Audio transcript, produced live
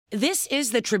This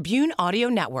is the Tribune Audio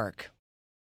Network.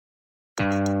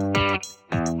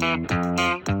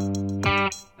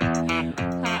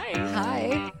 Hi.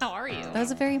 Hi. How are you? That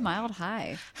was a very mild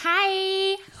hi.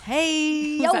 Hi.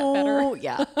 Hey. Was that better?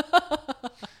 Yeah.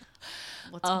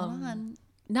 What's going on?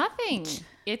 Nothing.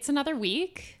 It's another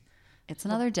week. It's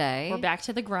another day. We're back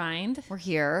to the grind. We're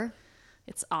here.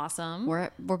 It's awesome. We're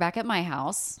back at my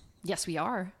house. Yes, we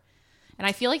are. And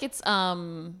I feel like it's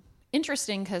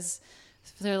interesting because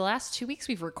for the last 2 weeks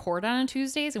we've recorded on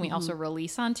Tuesdays and we also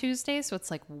release on Tuesdays. So it's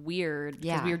like weird because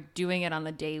Yeah. we were doing it on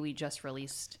the day we just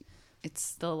released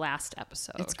It's the last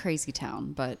episode. it's crazy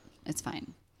town, but it's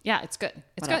fine. Yeah, it's good.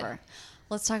 It's Whatever. good.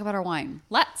 Let's talk about our wine.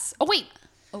 Let's. Oh, wait.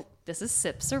 Oh, this is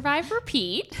Sip, Survive,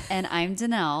 Repeat. And I'm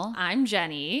Danelle. I'm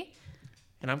Jenny.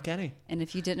 And I'm Kenny. And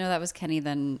if you didn't know that was Kenny,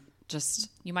 then just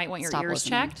You might want your Stop ears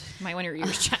listening. checked. You might want your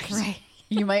ears checked. right.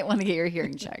 You might want to get your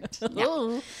hearing checked.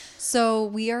 Yeah. So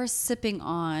we are sipping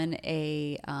on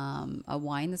a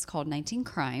wine that's called 19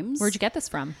 Crimes. Where'd you get this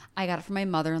from? I got it from my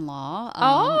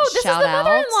mother-in-law. This is the shout out.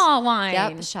 mother-in-law wine.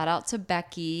 Yep. Shout out to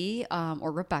Becky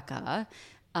or Rebecca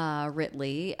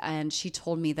Ritley. And she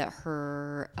told me that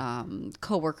her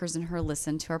coworkers and her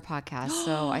listen to our podcast.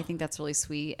 So I think that's really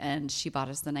sweet. And she bought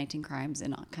us the 19 Crimes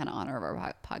in kind of honor of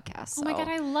our podcast. Oh my God,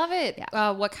 I love it.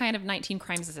 Yeah. What kind of 19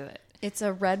 Crimes is it? It's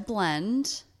a red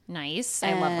blend. Nice.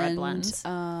 I love red And, blends.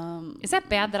 Is that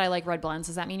bad that I like red blends?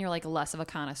 Does that mean you're like less of a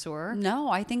connoisseur? No,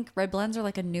 I think red blends are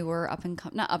like a newer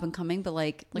not up and coming, but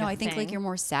like no, a I think thing? like you're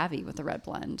more savvy with the red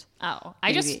blend. Oh,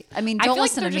 Maybe. I mean, I don't feel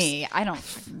like listen to they're me. I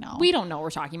don't know. We don't know what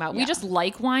we're talking about. We Yeah. just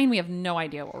like wine. We have no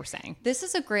idea what we're saying. This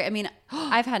is a great. I mean,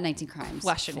 I've had 19 Crimes.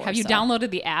 Question. before, Have you so-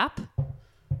 downloaded the app?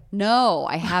 No,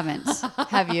 I haven't.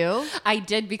 Have you? I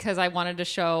did because I wanted to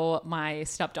show my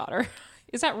stepdaughter.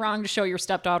 Is that wrong to show your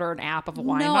stepdaughter an app of a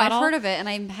wine No, bottle? I've heard of it, and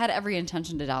I had every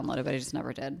intention to download it, but I just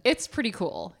never did. It's pretty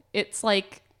cool. It's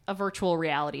like a virtual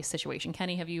reality situation.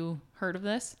 Kenny, have you heard of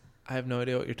this? I have no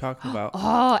idea what you're talking about.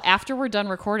 Oh, after we're done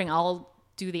recording, I'll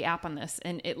do the app on this,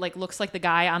 and it like looks like the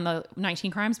guy on the 19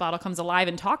 Crimes bottle comes alive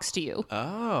and talks to you,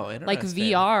 Oh, interesting. like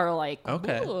VR. Like,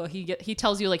 Okay. ooh, he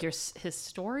tells you like his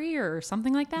story or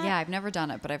something like that. Yeah, I've never done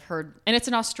it, but I've heard. And it's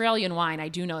an Australian wine. I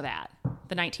do know that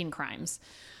the 19 Crimes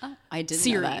I didn't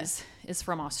know that. series is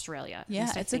from Australia. At Yeah,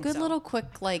 least I it's a think good so. little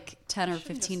quick like $10 or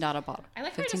 $15 bottle. I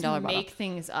like how I just $15 make bottle.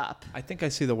 things up I think I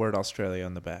see the word Australia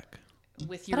on the back.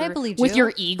 with But your I believed with you.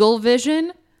 your eagle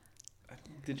vision.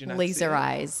 Did you not Laser see it?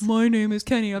 eyes. My name is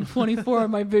Kenny. I'm 24.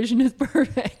 My vision is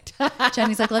perfect.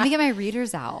 Jenny's like, let me get my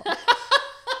readers out.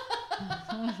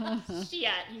 Shit,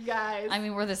 you guys. I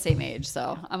mean, we're the same age,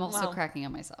 so I'm also Well. cracking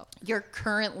on myself. You're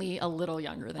currently a little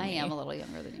younger than I me. am a little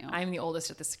younger than you. I'm the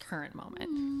oldest at this current moment.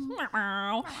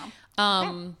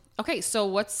 Okay, so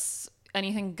what's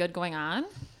anything good going on?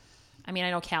 I mean,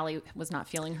 I know Callie was not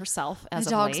feeling herself as The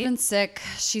of dog's late. been sick.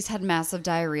 She's had massive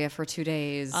diarrhea for 2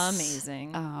 days. Amazing.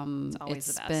 It's always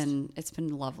the best. It's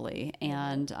been lovely,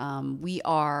 and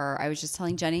I was just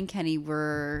telling Jenny and Kenny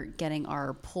we're getting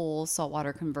our pool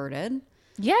saltwater converted,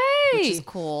 Yay! which is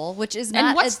cool. Which is not.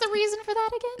 And what's the reason for that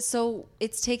again? So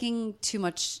it's taking too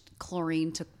much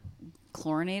chlorine to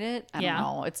chlorinate it. I Yeah.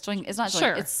 don't know. It's not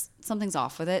Sure. it's something's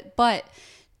off with it, but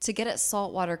to get it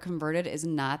saltwater converted is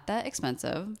not that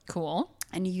expensive. Cool.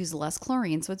 And you use less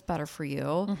chlorine, so it's better for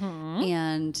you.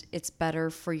 And it's better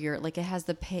for your, like, it has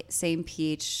the same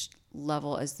pH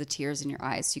level as the tears in your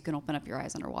eyes, so you can open up your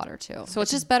eyes underwater too. So it's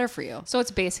just better for you. So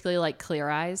it's basically like Clear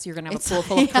Eyes. You're gonna have a pool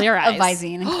full of Clear Eyes. Of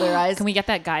Visine and Clear Eyes. Can we get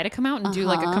that guy to come out and do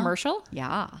like a commercial?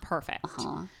 Yeah. Perfect.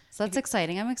 So that's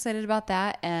exciting. I'm excited about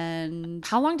that. And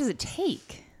How long does it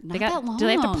take? Not that long. Do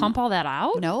they have to pump all that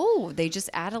out? no, they just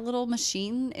add a little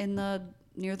machine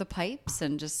near the pipes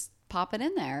and just pop it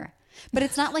in there. But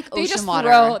it's not like They ocean just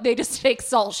water. they just take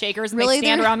salt shakers and Really, they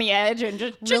stand they're- around the edge and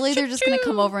just Really, they're just going to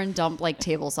come over and dump like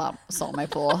table salt in my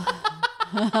pool.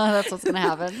 That's what's going to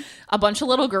happen. a bunch of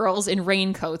little girls in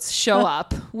raincoats show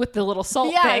up with the little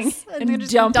salt Yes, thing and they and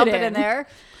just dump it in there.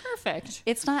 Perfect.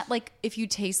 It's not like if you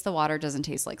taste the water, it doesn't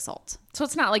taste like salt. So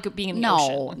it's not like being in the No,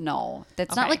 ocean. no.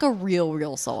 That's not Okay. like a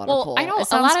real saltwater Well, pool. I know it a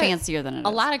sounds lot of, fancier than it is. A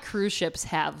lot of cruise ships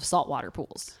have saltwater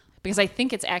pools because I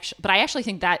think it's actually, but I actually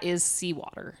think that is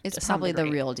seawater. It's to some probably the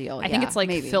degree. real deal. I think Yeah, it's like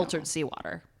maybe. filtered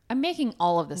seawater. I'm making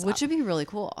all of this Which up. would be really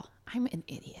cool. I'm an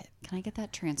idiot. Can I get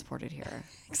that transported here?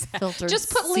 Filtered Just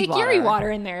put Lake seawater. Erie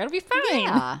water in there. It'll be fine.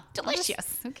 Yeah.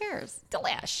 Delicious. Who cares?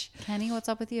 Delish. Kenny, what's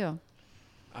up with you?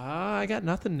 I got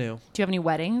nothing new. Do you have any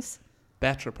weddings?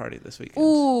 Bachelor party this weekend.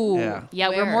 Ooh. Yeah. Yeah,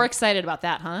 we're Where? more excited about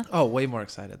that, huh? Oh, way more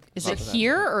excited. Is about it that.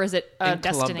 here or is it a In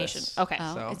destination? Columbus. Okay.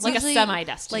 Oh, So- it's Like a usually,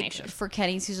 semi-destination. Like for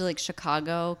Kenny, it's usually like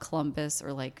Chicago, Columbus,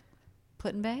 or like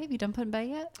Put-in-Bay? Have you done Put-in-Bay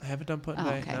yet? I haven't done put in Oh,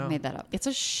 bay. okay. No. Made that up. It's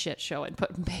a shit show in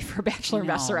Put-in-Bay for bachelor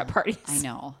and I know. bachelorette parties. I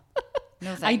know. No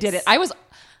thanks. I did it.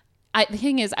 The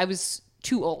thing is, I was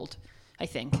too old, I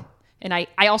think. And I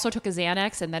also took a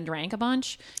Xanax and then drank a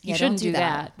bunch. You Yeah, shouldn't don't do do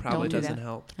that. Probably Don't do doesn't that.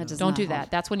 help. That does Don't not do help.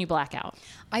 that. That's when you black out.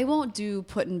 I won't do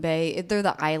Put-in-Bay. They're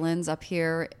the islands up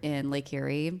here in Lake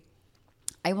Erie.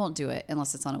 I won't do it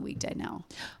unless it's on a weekday now.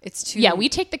 It's too... Yeah, we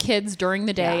take the kids during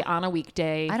the day Yeah. on a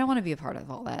weekday. I don't want to be a part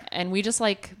of all that. And we just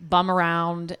like bum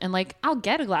around and like I'll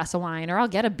get a glass of wine or I'll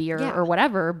get a beer Yeah. or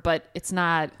whatever, but it's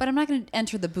not. But I'm not going to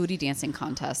enter the booty dancing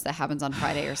contest that happens on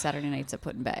Friday or Saturday nights at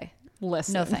Put-in-Bay.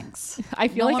 Listen, No thanks. I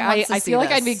feel No like one wants to I see feel like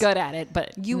I'd be this. good at it,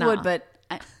 but You nah. would, but...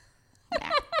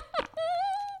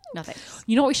 No thanks.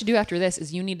 You know what we should do after this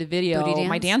is you need to video Booty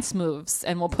my dance? dance moves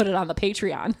and we'll put it on the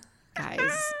Patreon. Guys,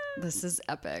 this is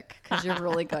epic because you're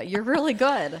really good. You're really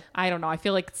good. I don't know. I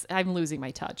feel like I'm losing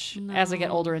my touch as I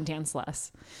get older and dance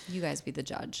less. You guys be the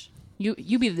judge. You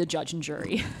be the judge and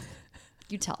jury.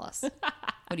 You tell us.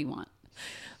 What do you want?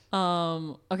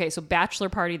 Okay, so bachelor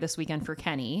party this weekend for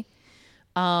Kenny.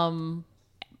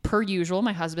 Per usual,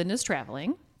 my husband is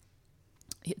traveling.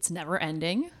 It's never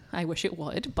ending. I wish it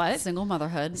would, but Single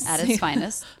motherhood at its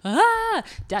finest.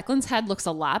 Declan's head looks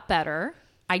a lot better.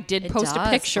 I did post does, a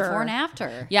picture before and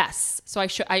after. Yes. So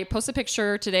I posted a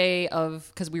picture today of,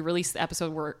 because we released the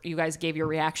episode where you guys gave your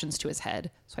reactions to his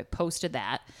head. So I posted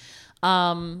that.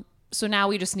 So now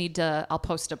we just need to, I'll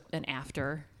post an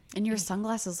after. And your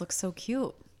sunglasses look so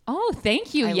cute. Oh,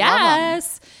 thank you. I love 'em.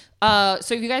 Yes.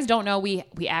 So if you guys don't know, we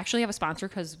actually have a sponsor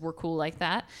because we're cool like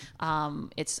that.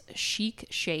 It's Chic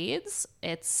Shades.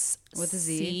 It's With a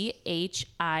Z.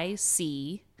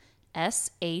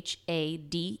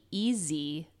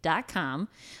 CHICSHADEZ.com.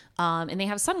 And they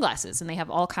have sunglasses and they have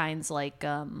all kinds like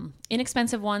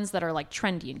inexpensive ones that are like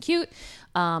trendy and cute.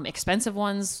 Expensive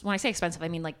ones. When I say expensive, I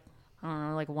mean like, I don't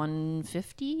know, like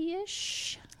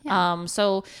 $150-ish.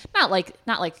 So not like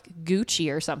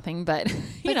Gucci or something, but you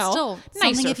But know, still,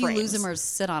 nicer something if you lose frames. them or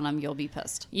sit on them, you'll be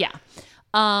pissed. Yeah.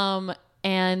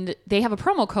 And they have a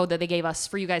promo code that they gave us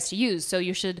for you guys to use. So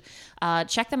you should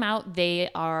check them out.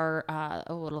 They are,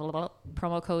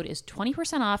 promo code is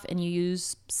 20% off and you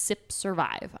use SIP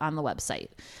Survive on the website.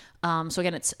 So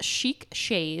again, it's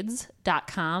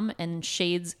chicshades.com and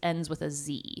shades ends with a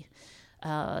Z.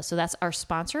 So that's our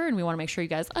sponsor and we want to make sure you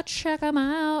guys check them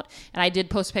out. And I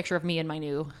did post a picture of me and my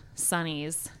new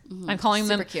sunnies. I'm calling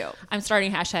Super them cute. I'm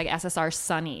starting hashtag SSR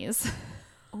sunnies.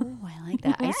 Oh, I like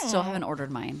that. I still haven't ordered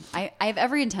mine. I have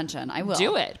every intention. I will.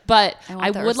 Do it. But I want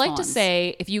I the would like to response.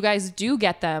 say, if you guys do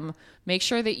get them, make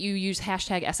sure that you use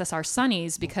hashtag SSR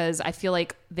Sunnies because I feel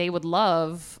like they would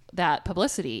love that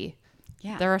publicity.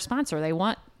 Yeah. They're our sponsor. They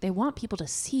want people to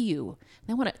see you.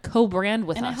 They want to co-brand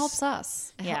with And us. it helps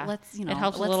us. Yeah. Let's, It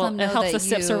helps lets little- them it know helps that the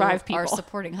Sip you Survive are people.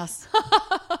 supporting us.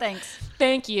 Thanks.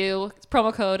 Thank you.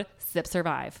 Promo code SIP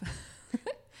Survive.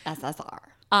 SSR.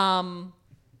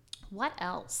 What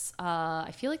else?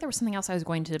 I feel like there was something else I was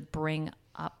going to bring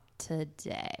up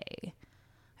today.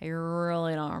 I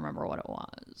really don't remember what it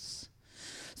was.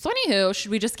 So anywho,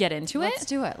 should we just get into Let's it?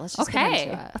 do it. Let's just get Okay,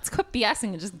 into it. let's quit BSing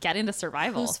and just get into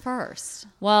survival. Who's first?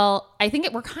 Well, I think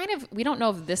we don't know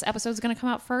if this episode is going to come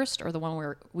out first or the one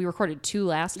where we recorded 2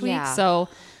 last week. Yeah. So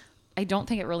I don't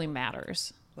think it really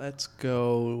matters. Let's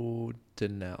go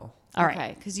Danelle. All right.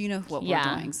 Okay, because you know what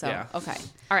Yeah. we're doing. So, Yeah. okay.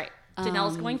 All right.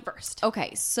 Danelle's going first.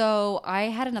 Okay, so I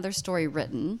had another story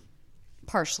written,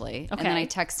 partially. And then Okay. I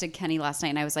texted Kenny last night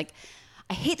and I was like,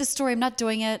 I hate this story. I'm not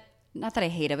doing it. Not that I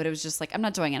hate it, but it was just like, I'm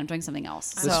not doing it. I'm doing something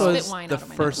else. This So- was Spit wine the out of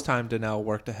my first time Danelle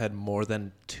worked ahead more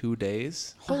than 2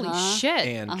 days, Holy shit.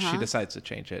 and she decides to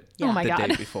change it Oh my the God.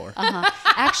 day before.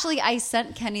 Actually, I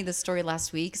sent Kenny the story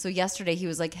last week. So yesterday he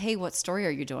was like, hey, what story are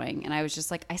you doing? And I was just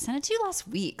like, I sent it to you last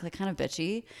week, like kind of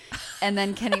bitchy. And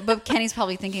then Kenny's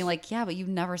probably thinking like, yeah, but you've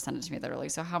never sent it to me that early.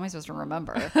 So how am I supposed to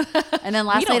remember? And then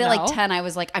last don't night at like know. 10, I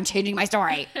was like, I'm changing my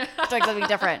story. Doing something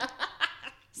different.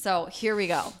 So here we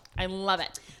go. I love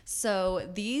it. So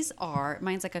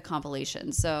mine's like a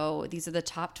compilation. So these are the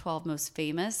top 12 most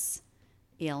famous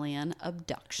alien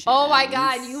abductions. Oh my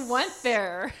God, you went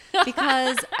there.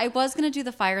 Because I was going to do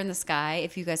The Fire in the Sky.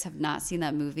 If you guys have not seen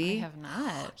that movie. I have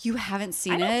not. You haven't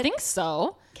seen I it? don't think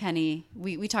so. Kenny,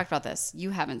 we talked about this. You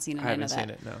haven't seen it. I haven't know seen that.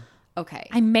 it, no. Okay.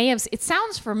 I may have. It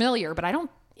sounds familiar, but I don't.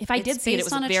 If I did It's see it, it based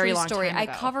was on a very true long story. time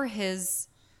ago. I cover his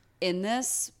in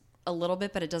this a little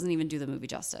bit, but it doesn't even do the movie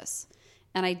justice.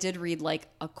 And I did read like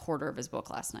a quarter of his book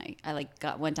last night. I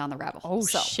went down the rabbit hole. Oh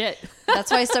So, shit! that's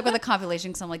why I stuck with the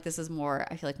compilation because I'm like, this is more.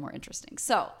 I feel like more interesting.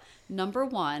 So number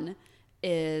one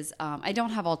is I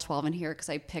don't have all 12 in here because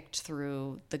I picked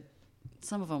through the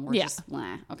Some of them were Yeah. just,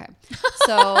 nah. Okay.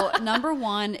 So number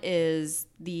 1 is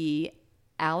the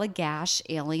Allagash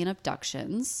alien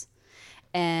abductions.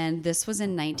 And this was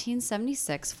in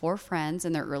 1976. 4 friends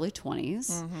in their early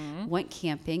 20s went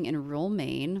camping in rural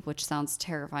Maine, which sounds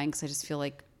terrifying because I just feel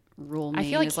like rural Maine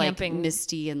feel like is camping- like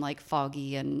misty and like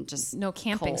foggy and just No,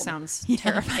 camping cold. sounds Yeah,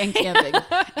 terrifying. and camping.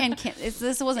 And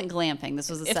this wasn't glamping. This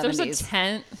was the If 70s. there's a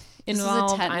tent This was a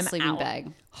involved, tent and I'm sleeping out.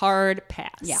 bag. Hard pass.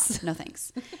 Yeah, no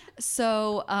thanks.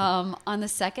 So on the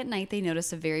second night, they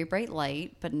noticed a very bright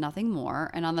light, but nothing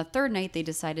more. And on the third night, they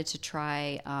decided to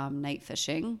try night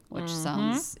fishing, which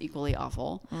sounds equally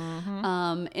awful.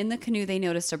 In the canoe, they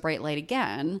noticed a bright light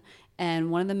again.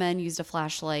 And one of the men used a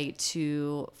flashlight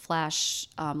to flash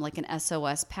like an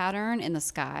SOS pattern in the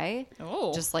sky.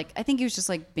 Oh. Just like, I think he was just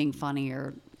like being funny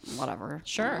or whatever. I don't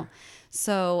Sure. know.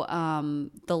 So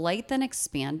the light then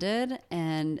expanded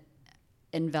and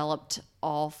enveloped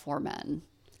all 4 men.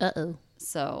 Uh-oh.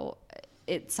 So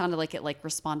it sounded like it like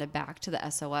responded back to the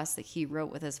SOS that he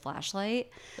wrote with his flashlight.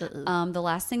 The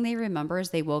last thing they remember is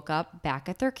they woke up back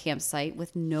at their campsite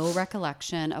with no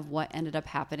recollection of what ended up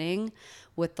happening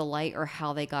with the light or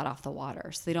how they got off the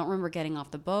water. So they don't remember getting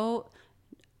off the boat.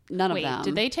 None Wait, of them.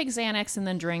 did they take Xanax and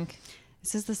then drink?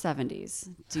 This is the 70s.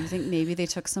 Do you think maybe they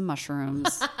took some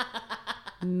mushrooms?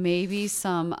 Maybe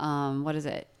some, what is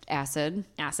it? Acid.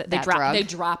 Acid. That drug. They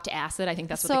dropped acid. I think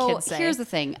that's what So the kids say. here's the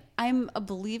thing. I'm a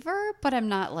believer, but I'm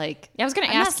not like. Yeah, I was gonna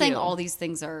I'm not ask saying you. all these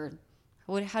things are.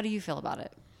 How do you feel about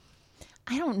it?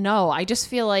 I don't know. I just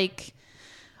feel like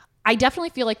I definitely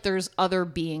feel like there's other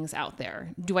beings out there.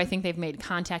 Do I think they've made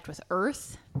contact with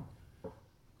Earth?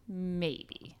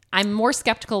 Maybe. I'm more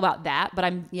skeptical about that, but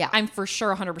I'm for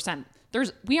sure 100%.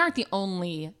 We aren't the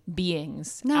only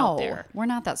beings out there. We're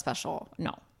not that special.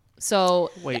 No. So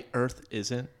Wait, Earth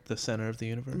isn't the center of the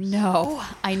universe? No,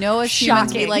 I know as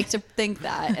humans we Shocking. like to think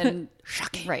that, and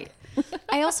right.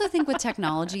 I also think with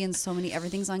technology and so many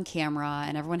everything's on camera,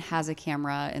 and everyone has a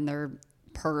camera in their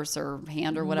purse or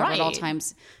hand or whatever at all Right.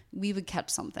 times, we would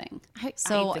catch something. I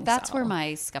think That's so. where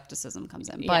my skepticism comes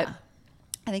in. But Yeah.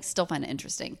 I think still find it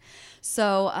interesting.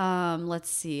 So let's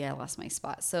see. I lost my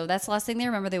spot. So that's the last thing they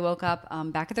remember. They woke up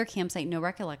back at their campsite, no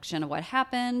recollection of what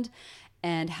happened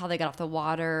and how they got off the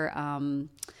water.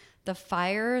 The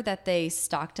fire that they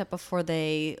stocked up before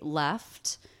they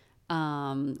left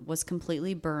was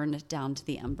completely burned down to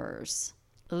the embers.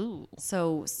 ooh.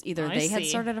 So either I they had see.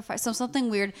 started a fire, so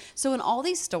something weird. So in all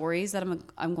these stories that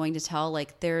I'm going to tell,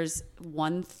 like there's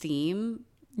one theme,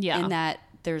 Yeah. in that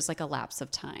there's like a lapse of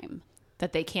time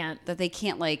That they can't. that they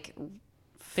can't like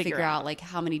figure out. out like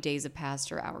how many days have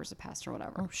passed or hours have passed or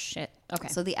whatever. Oh shit. Okay.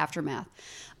 So the aftermath.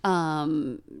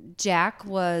 Jack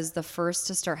was the first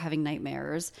to start having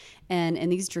nightmares, and in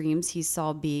these dreams, he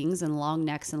saw beings in long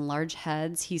necks and large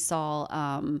heads. He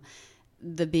saw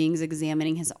the beings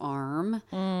examining his arm,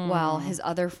 while his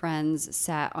other friends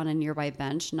sat on a nearby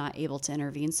bench, not able to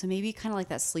intervene. So maybe kind of like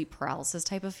that sleep paralysis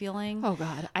type of feeling. oh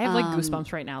god, I have like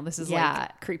goosebumps right now. This is yeah.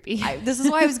 like creepy. This is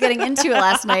why I was getting into it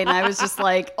last night, and I was just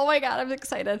like, "Oh my god, I'm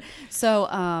excited!" So,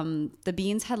 the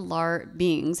beings had large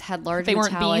They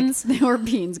weren't metallic. beans? They were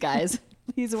beans, guys.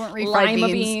 These weren't refried Lima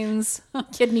beans. beans,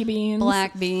 kidney beans,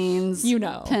 Black beans, You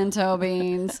know. pinto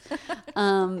beans.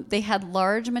 They had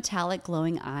large metallic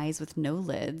glowing eyes with no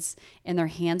lids, and their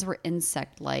hands were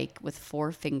insect-like with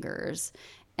 4 fingers.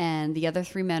 And the other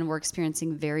 3 men were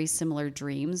experiencing very similar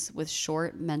dreams with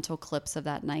short mental clips of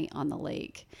that night on the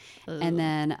lake. And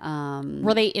then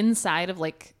Were they inside of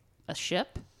like a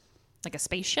ship, like a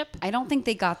spaceship? I don't think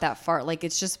they got that far. Like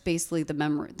it's just basically the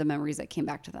memories that came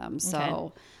back to them.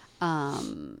 So,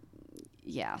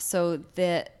 yeah. So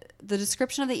the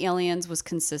description of the aliens was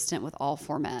consistent with all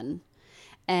 4 men,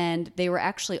 and they were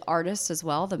actually artists as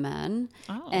well. The men,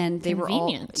 Oh, and they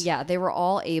convenient. they were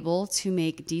all able to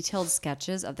make detailed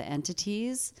sketches of the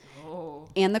entities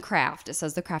and the craft. It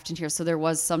says the craft in here, so there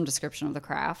was some description of the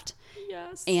craft.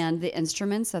 Yes. And the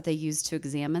instruments that they used to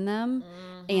examine them,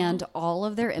 and all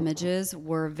of their images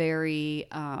were very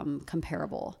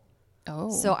comparable.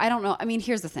 Oh. So I don't know. I mean,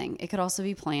 here's the thing: it could also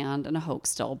be planned and a hoax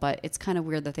still, but it's kind of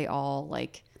weird that they all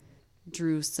like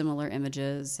drew similar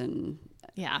images, and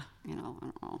yeah. I don't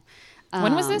know.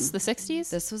 When was this? The 60s?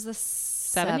 This was the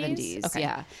 70s. Okay.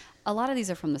 Yeah, a lot of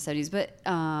these are from the 70s, but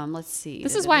let's see.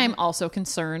 This is why I'm also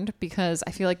concerned, because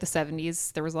I feel like the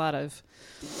 70s, there was a lot of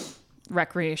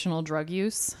recreational drug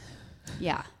use.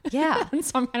 Yeah, yeah. And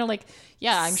so I'm kind of like,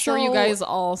 yeah, I'm sure you So- guys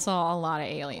all saw a lot of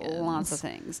aliens. Lots of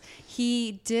things.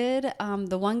 He did.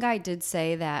 The one guy did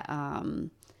say that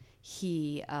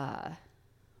he.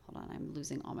 Hold on, I'm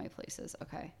losing all my places.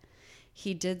 Okay,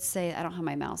 he did say. I don't have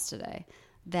my mouse today.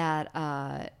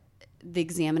 That the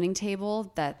examining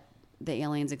table that the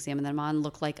aliens examined them on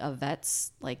looked like a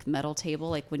vet's like metal table,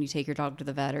 like when you take your dog to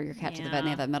the vet or your cat to the vet and they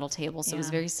have that metal table. So it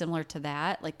was very similar to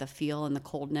that, like the feel and the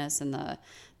coldness and the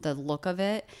look of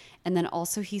it. And then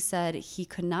also he said he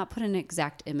could not put an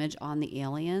exact image on the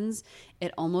aliens.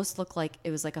 It almost looked like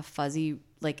it was like a fuzzy,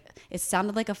 like it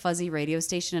sounded like a fuzzy radio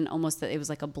station, and almost that it was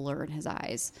like a blur in his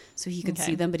eyes. So he could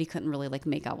see them, but he couldn't really like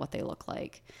make out what they look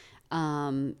like.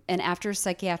 And after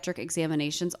psychiatric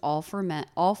examinations, all four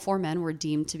men were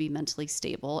deemed to be mentally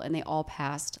stable, and they all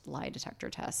passed lie detector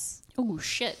tests. Oh,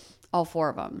 shit. All 4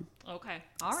 of them. Okay.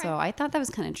 All right. So I thought that was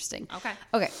kind of interesting. Okay.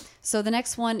 Okay. So the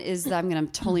next one is, I'm going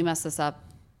to totally mess this up.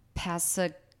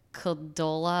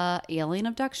 Pasacadola alien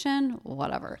abduction,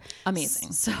 whatever.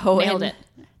 Amazing. So Nailed it.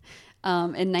 In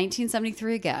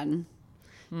 1973 again,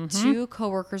 2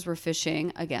 coworkers were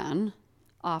fishing again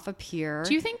off a pier.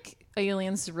 Do you think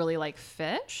aliens really like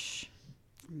fish?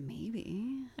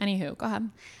 Maybe. Anywho, go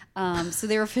ahead. So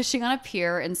they were fishing on a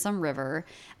pier in some river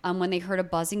when they heard a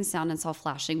buzzing sound and saw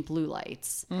flashing blue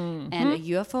lights. And a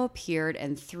UFO appeared,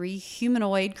 and 3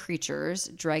 humanoid creatures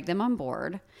dragged them on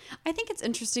board. I think it's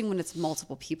interesting when it's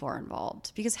multiple people are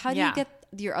involved, because how do you get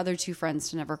your other 2 friends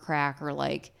to never crack, or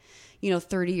like,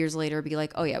 30 years later be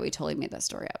like, oh yeah, we totally made that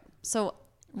story up. So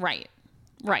Right.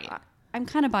 I'm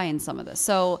kind of buying some of this.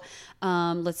 So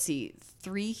let's see.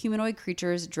 3 humanoid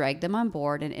creatures dragged them on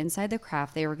board, and inside the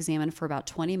craft, they were examined for about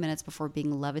 20 minutes before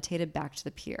being levitated back to the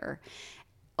pier.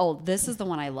 Oh, this is the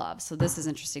one I love. So this is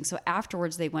interesting. So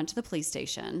afterwards, they went to the police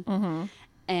station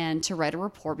and to write a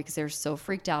report because they were so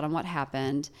freaked out on what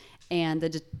happened. And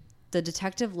the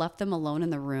detective left them alone in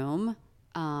the room.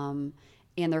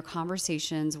 And their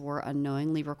conversations were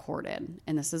unknowingly recorded.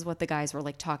 And this is what the guys were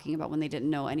like talking about when they didn't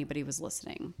know anybody was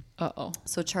listening. Uh-oh.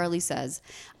 So Charlie says,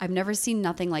 I've never seen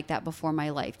nothing like that before in my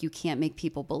life. You can't make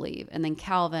people believe. And then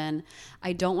Calvin,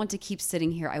 I don't want to keep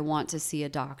sitting here. I want to see a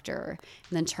doctor.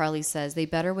 And then Charlie says, they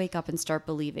better wake up and start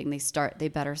believing. They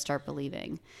better start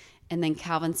believing. And then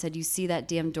Calvin said, you see that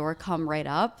damn door come right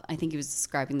up? I think he was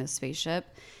describing the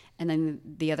spaceship. And then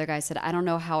the other guy said, I don't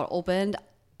know how it opened.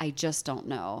 I just don't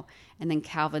know. And then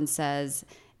Calvin says,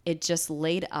 it just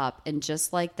laid up, and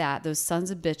just like that, those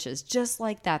sons of bitches, just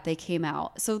like that, they came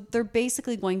out. So they're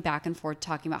basically going back and forth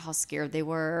talking about how scared they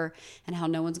were and how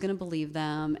no one's going to believe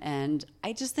them. And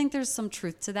I just think there's some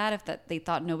truth to that, if that they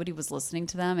thought nobody was listening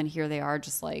to them, and here they are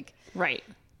just like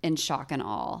in shock and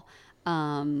awe.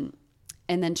 And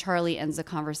then Charlie ends the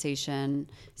conversation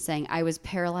saying, I was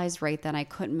paralyzed right then. I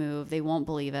couldn't move. They won't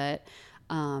believe it.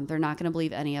 They're not going to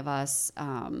believe any of us.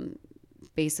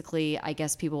 Basically, I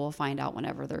guess people will find out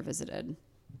whenever they're visited.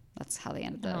 That's how they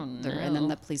ended and then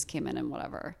the police came in and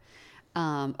whatever.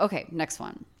 Okay, next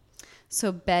one.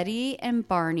 So Betty and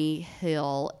Barney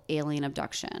Hill alien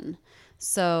abduction.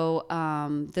 So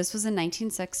this was in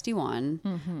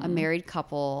 1961. A married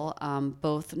couple,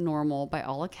 both normal by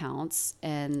all accounts,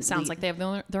 and Sounds like they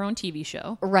have their own TV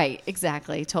show. Right,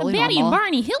 exactly, totally Betty normal. and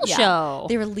Barney Hill show.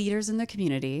 They were leaders in their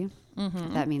community.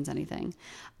 If that means anything.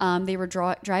 They were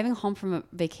driving home from a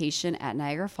vacation at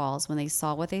Niagara Falls when they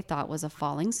saw what they thought was a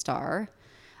falling star,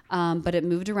 but it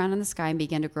moved around in the sky and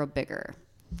began to grow bigger.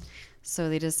 So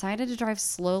they decided to drive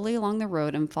slowly along the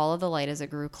road and follow the light as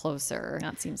it grew closer.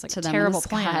 That seems like to a them in the terrible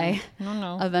sky, plan.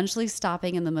 No. Eventually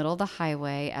stopping in the middle of the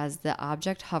highway as the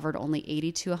object hovered only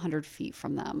 80 to 100 feet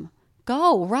from them.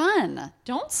 Go, run.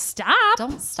 Don't stop.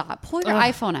 Don't stop. Pull your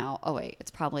iPhone out. Oh, wait, it's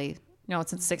probably... No,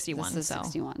 it's in 61. This is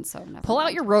 61, so never Pull mind.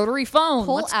 out your rotary phone.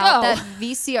 Pull Let's out go. that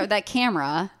VCR, that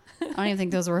camera. I don't even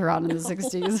think those were around in the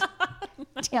 60s.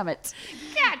 Damn it.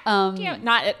 God damn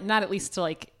it. Not at least to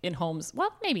like in homes.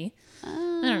 Well, maybe. I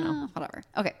don't know. Whatever.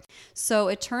 Okay. So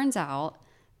it turns out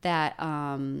that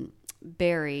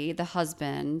Barry, the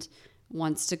husband,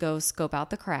 wants to go scope out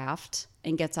the craft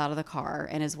and gets out of the car.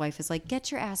 And his wife is like, get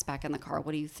your ass back in the car.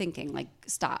 What are you thinking? Like,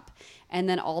 stop. And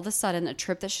then all of a sudden, a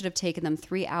trip that should have taken them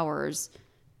 3 hours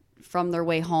from their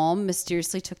way home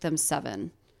mysteriously took them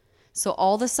 7. So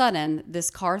all of a sudden,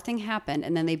 this car thing happened,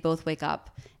 and then they both wake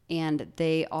up and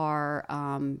they are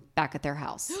back at their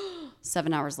house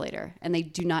 7 hours later. And they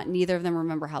do not, neither of them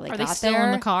remember how they got there. Are they still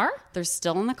in the car? They're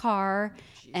still in the car.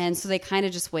 And so they kind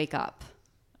of just wake up.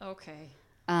 Okay.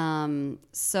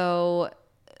 So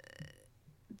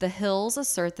the Hills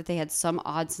assert that they had some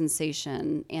odd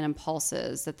sensation and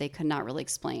impulses that they could not really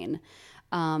explain.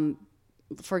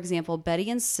 For example, Betty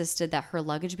insisted that her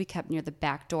luggage be kept near the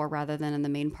back door rather than in the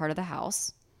main part of the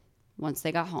house once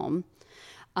they got home.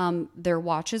 Their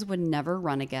watches would never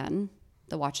run again,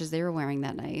 the watches they were wearing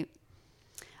that night.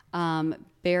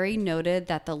 Barry noted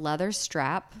that the leather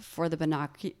strap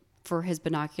for his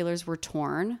binoculars were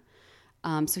torn.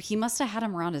 So he must have had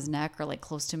him around his neck or like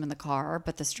close to him in the car,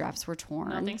 but the straps were torn.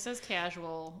 Nothing says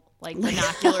casual, like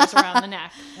binoculars around the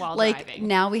neck while Like driving.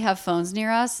 now we have phones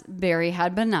near us. Barry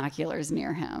had binoculars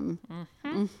near him.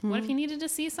 What if he needed to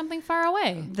see something far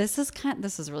away? This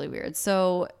is really weird.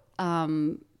 So,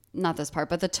 not this part,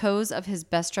 but the toes of his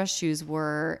best dressed shoes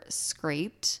were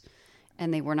scraped,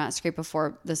 and they were not scraped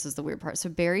before. This is the weird part. So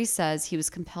Barry says he was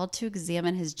compelled to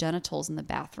examine his genitals in the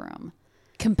bathroom.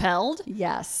 Compelled?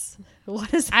 Yes.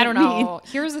 What does that I don't mean? know.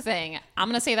 Here's the thing. I'm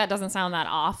going to say that doesn't sound that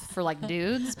off for like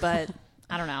dudes, but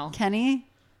I don't know. Kenny?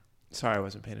 Sorry, I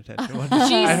wasn't paying attention.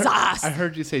 Jesus. I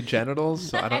heard you say genitals,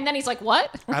 so And then he's like,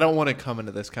 what? I don't want to come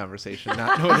into this conversation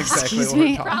not knowing exactly Excuse what we're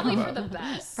me? talking Probably about. for the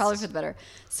best. Probably for the better.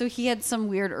 So he had some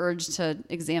weird urge to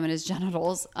examine his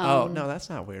genitals. Oh, no, that's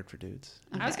not weird for dudes.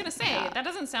 I was going to say, that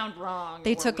doesn't sound wrong.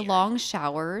 They or took weird. long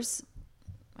showers.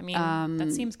 I mean,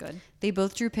 that seems good. They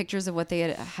both drew pictures of what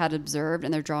they had observed,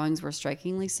 and their drawings were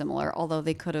strikingly similar, although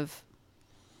they could have.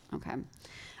 Okay.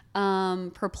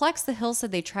 Perplexed, the Hill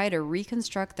said they tried to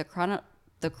reconstruct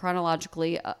the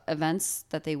chronologically events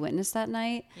that they witnessed that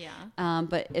night. Yeah.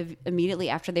 But immediately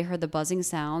after they heard the buzzing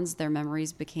sounds, their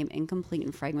memories became incomplete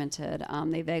and fragmented.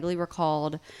 They vaguely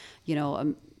recalled, a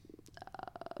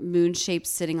moon shape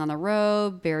sitting on the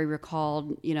road. Barry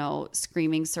recalled,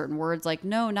 screaming certain words like,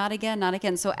 no, not again, not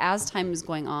again. So as time is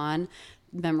going on,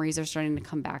 memories are starting to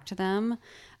come back to them.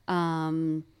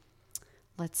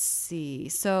 Let's see.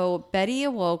 So Betty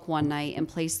awoke one night and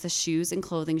placed the shoes and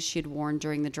clothing she had worn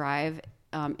during the drive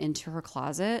into her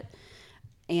closet,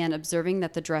 and observing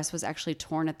that the dress was actually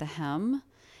torn at the hem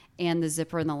and the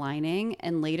zipper and the lining.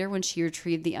 And later when she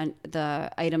retrieved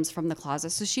the items from the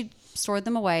closet, so she stored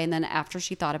them away, and then after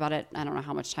she thought about it, I don't know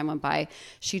how much time went by,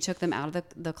 she took them out of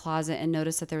the closet and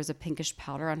noticed that there was a pinkish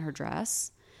powder on her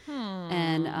dress.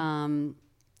 And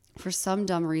for some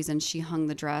dumb reason, she hung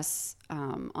the dress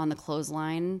on the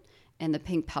clothesline, and the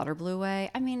pink powder blew away.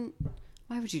 I mean,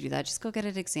 why would you do that? Just go get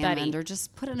it examined, Betty. or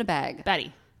just put it in a bag.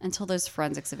 Betty. Until there's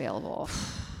forensics available.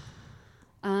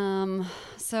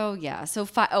 So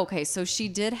she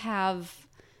did have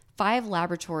 5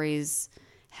 laboratories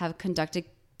have conducted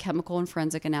chemical and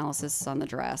forensic analysis on the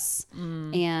dress,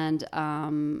 and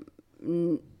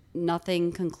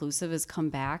nothing conclusive has come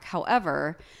back.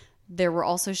 However, there were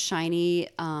also shiny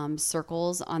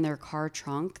circles on their car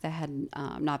trunk that had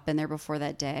not been there before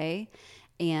that day,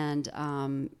 and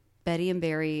Betty and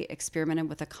Barry experimented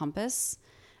with a compass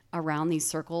around these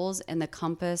circles, and the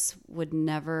compass would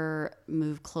never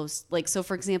move close. Like, so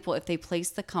for example, if they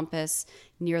placed the compass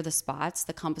near the spots,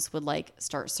 the compass would like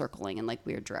start circling in like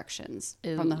weird directions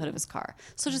from the hood of his car.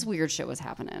 So just weird shit was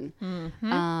happening.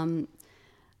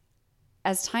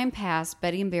 As time passed,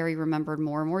 Betty and Barry remembered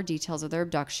more and more details of their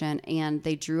abduction, and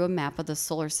they drew a map of the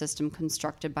solar system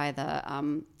constructed by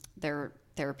their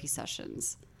therapy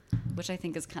sessions, which I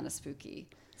think is kind of spooky.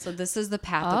 So this is the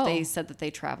path that they said that they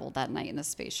traveled that night in the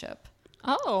spaceship.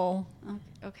 Oh.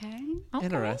 Okay.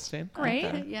 Interesting. Great.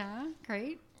 Okay. Yeah.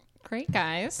 Great. Great,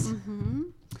 guys.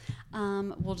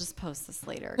 We'll just post this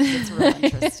later 'cause it's really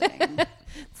interesting.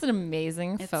 It's an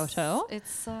amazing photo.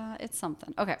 It's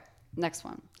something. Okay. Next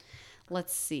one.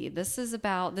 Let's see. This is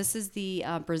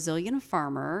the Brazilian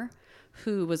farmer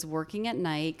who was working at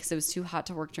night because it was too hot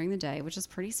to work during the day, which is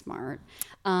pretty smart.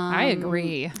 I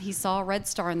agree. He saw a red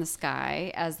star in the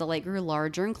sky. As the light grew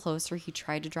larger and closer, he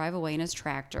tried to drive away in his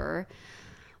tractor.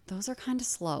 Those are kind of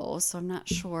slow, so I'm not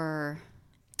sure.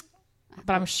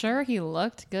 But I'm sure he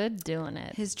looked good doing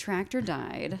it. His tractor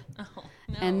died. Oh,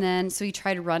 no. And then, so he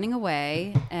tried running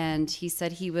away, and he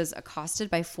said he was accosted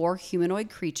by 4 humanoid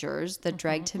creatures that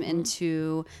dragged him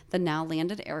into the now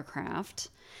landed aircraft.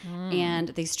 And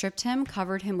they stripped him,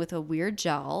 covered him with a weird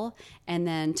gel, and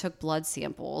then took blood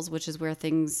samples, which is where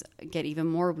things get even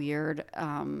more weird.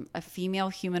 A female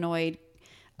humanoid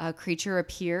creature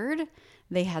appeared.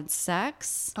 They had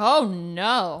sex. Oh,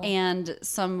 no. And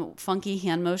some funky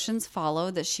hand motions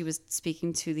followed that she was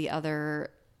speaking to the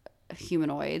other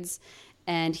humanoids.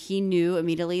 And he knew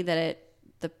immediately that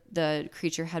the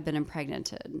creature had been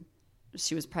impregnated.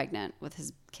 She was pregnant with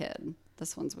his kid.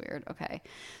 This one's weird. Okay.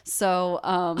 So,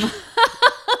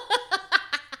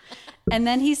 and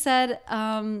then he said,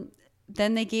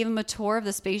 then they gave him a tour of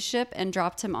the spaceship and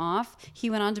dropped him off. He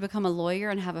went on to become a lawyer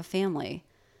and have a family.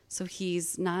 So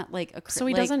he's not like a... So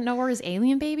he doesn't know where his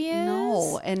alien baby is?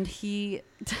 No. And he...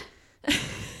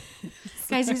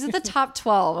 Guys, he's at the top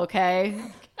 12, okay?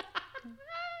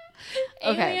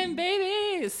 Alien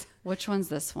babies. Which one's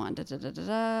this one?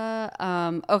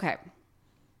 Okay.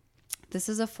 This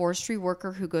is a forestry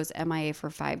worker who goes MIA for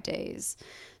 5 days.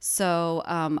 So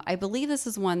I believe this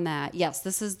is one that... Yes,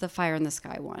 this is the Fire in the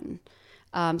Sky one.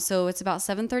 So it's about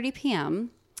 7:30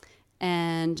 p.m.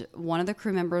 and one of the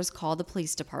crew members called the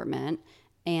police department,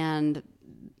 and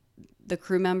the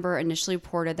crew member initially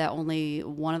reported that only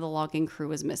one of the logging crew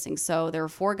was missing. So there were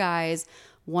 4 guys,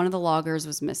 one of the loggers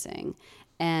was missing,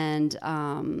 and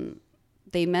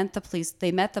they met the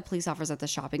police officers at the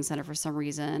shopping center for some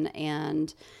reason,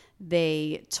 and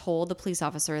they told the police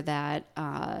officer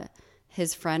that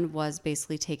his friend was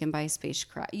basically taken by a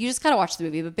spacecraft. You just gotta watch the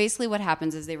movie, but basically what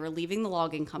happens is they were leaving the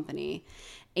logging company,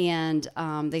 and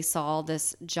they saw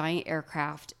this giant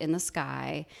aircraft in the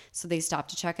sky, so they stopped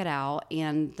to check it out.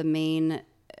 And the main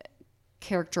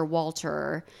character,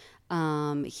 Walter,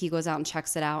 he goes out and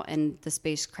checks it out, and the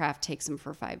spacecraft takes him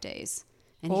for 5 days.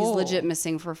 And he's legit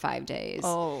missing for 5 days.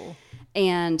 Oh.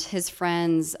 And his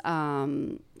friends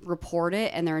report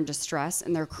it, and they're in distress,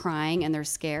 and they're crying, and they're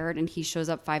scared. And he shows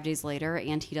up 5 days later,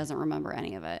 and he doesn't remember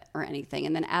any of it or anything.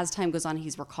 And then as time goes on,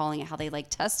 he's recalling how they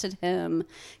tested him,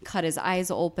 cut his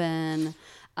eyes open.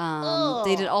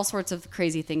 They did all sorts of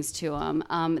crazy things to him.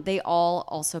 They all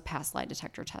also passed lie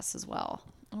detector tests as well.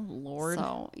 Oh, Lord.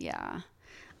 So, yeah.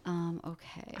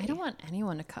 Okay. I don't want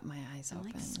anyone to cut my eyes I'm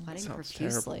open. sweating Sounds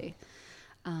profusely.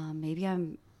 Maybe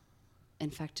I'm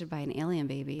infected by an alien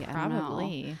baby. I don't know.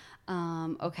 Probably.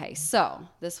 Okay, so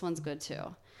this one's good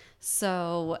too.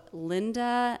 So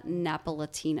Linda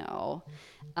Napolitano,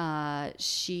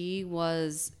 she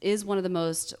is one of the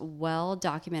most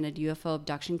well-documented UFO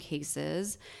abduction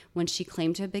cases when she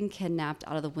claimed to have been kidnapped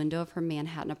out of the window of her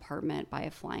Manhattan apartment by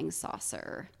a flying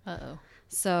saucer. Uh-oh.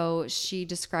 So she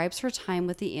describes her time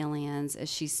with the aliens as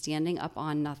she's standing up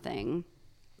on nothing,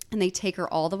 and they take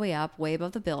her all the way up, way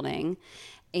above the building,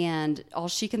 and all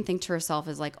she can think to herself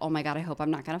is like, oh my God, I hope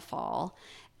I'm not going to fall.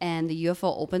 And the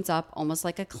UFO opens up almost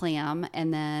like a clam,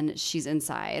 and then she's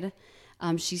inside.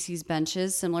 She sees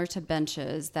benches similar to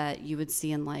benches that you would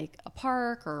see in like a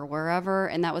park or wherever.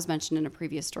 And that was mentioned in a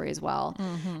previous story as well.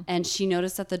 Mm-hmm. And she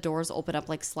noticed that the doors open up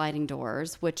like sliding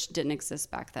doors, which didn't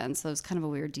exist back then. So it was kind of a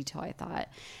weird detail, I thought.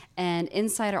 And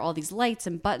inside are all these lights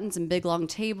and buttons and big long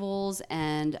tables.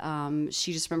 And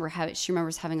she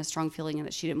remembers having a strong feeling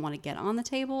that she didn't want to get on the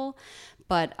table.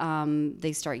 But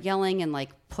they start yelling and like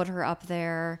put her up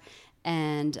there.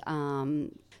 And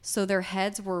so their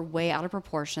heads were way out of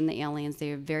proportion, the aliens. They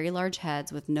have very large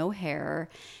heads with no hair.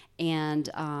 And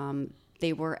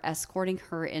they were escorting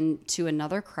her into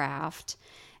another craft.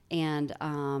 And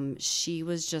she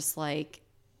was just like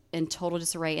in total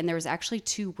disarray. And there was actually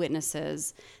 2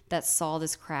 witnesses that saw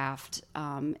this craft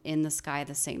in the sky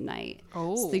the same night.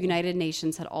 Oh. So the United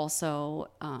Nations had also,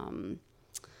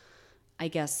 I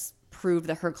guess, proved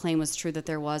that her claim was true, that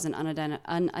there was an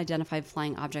unidentified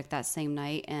flying object that same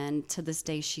night. And to this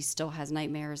day, she still has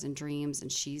nightmares and dreams,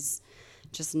 and she's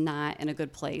just not in a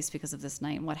good place because of this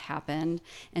night and what happened.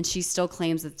 And she still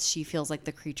claims that she feels like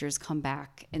the creatures come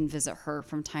back and visit her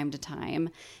from time to time.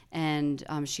 And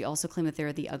she also claimed that they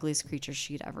were the ugliest creatures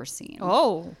she'd ever seen.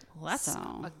 Oh, well, that's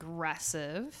So-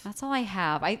 aggressive. That's all I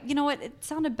have. You know what? It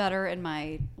sounded better in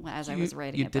I was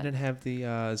writing You it. but- didn't have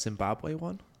the Zimbabwe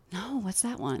one? No, what's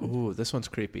that one? Ooh, this one's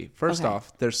creepy. First Okay.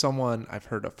 off, there's someone I've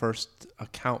heard a first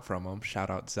account from him. Shout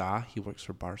out Za. He works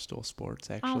for Barstool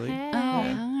Sports, actually. Oh,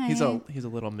 hey. Hi. He's a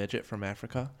little midget from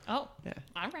Africa. Oh, Yeah.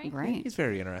 all right. Great. He's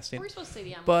very interesting. We're supposed to say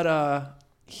the M. But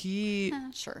he,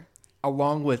 Sure.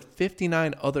 along with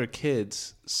 59 other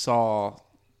kids, saw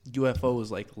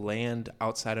UFOs like land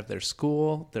outside of their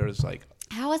school. There's like,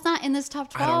 How is that in this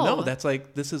top 12? I don't know.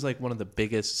 This is like one of the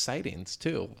biggest sightings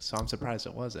too. So I'm surprised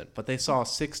it wasn't. But they saw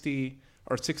 60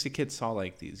 kids saw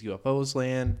like these UFOs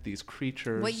land, these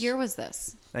creatures. What year was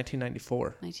this?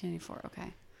 1994. 1994.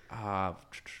 Okay.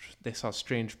 They saw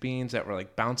strange beings that were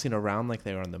like bouncing around like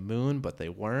they were on the moon, but they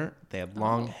weren't. They had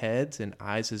long heads and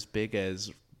eyes as big as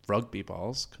rugby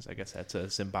balls, because I guess that's a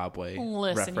Zimbabwe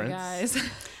Listen, reference. you guys.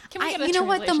 Can we get a You know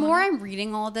what? The translation more on I'm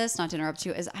reading all this, not to interrupt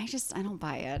you, is I don't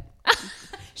buy it. that?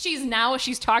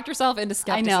 She's talked herself into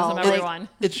skepticism, know, like- everyone.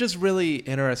 It's just really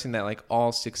interesting that like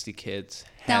all 60 kids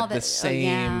Now had that- the same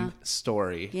yeah.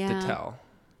 story Yeah. to tell.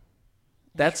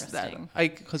 That's that. Interesting.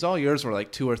 Because all yours were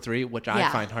like 2 or 3, which I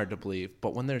Yeah. find hard to believe.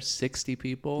 But when there's 60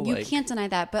 people, You like, can't deny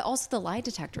that. But also the lie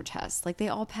detector test. Like they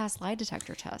all pass lie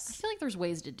detector I tests. feel like there's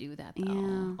ways to do that, though.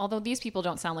 Yeah. Although these people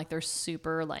don't sound like they're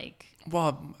super, like...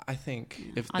 well, I think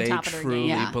if On they top of their game. truly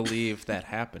Yeah. believe that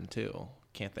happened too,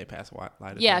 can't they pass a lie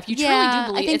detector? Yeah, if you truly Yeah,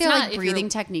 do believe... I think it's they're not like if breathing you're-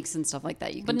 techniques and stuff like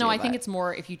that. You can But no, do, I think it's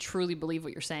more if you truly believe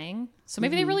what you're saying. So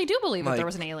maybe they really do believe that there Like,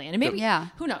 was an alien. And maybe... Yeah.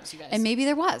 Who knows, you guys? And maybe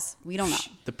there was. We don't know.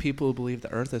 The people who believe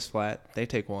the Earth is flat, they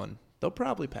take one. They'll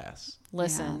probably pass.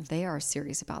 Listen. Yeah, they are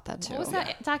serious about that too. What was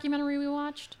that documentary we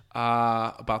watched?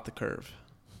 About the curve.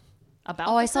 About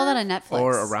Oh, the I saw that curve? on Netflix.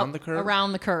 Or Around the Curve.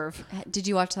 Around the Curve. Did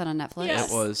you watch that on Netflix?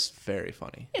 Yes. It was very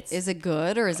funny. Is it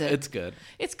good or is it? It's good.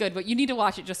 It's good, but you need to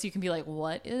watch it just so you can be like,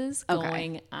 what is Okay.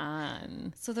 going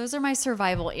on? So those are my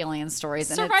survival alien stories.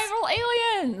 And Survival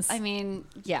aliens. I mean,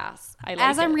 yes. I like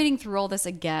As I'm it. reading through all this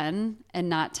again and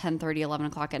not 10:30, 11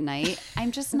 o'clock at night,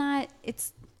 I'm just not,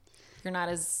 You're not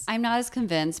as I'm not as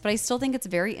convinced, but I still think it's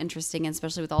very interesting, and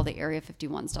especially with all the Area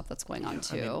 51 stuff that's going on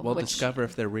too. I mean, we'll which discover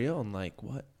if they're real in like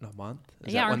what, a month?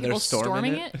 Is yeah. that Are when they're people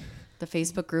storming it? the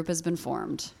Facebook group has been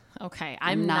formed. Okay,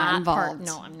 I'm I'm not part. involved.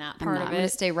 No, I'm not I'm part not. of I'm going to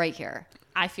it. stay right here.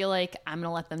 I feel like I'm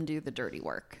gonna let them do the dirty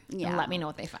work. Yeah. And let me know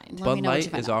what they find. Let me Bud know what you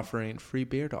Light find is out. offering free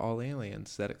beer to all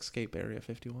aliens that escape Area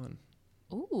 51.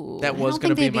 Ooh. That was don't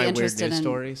going to think be they'd be my weird interested news in-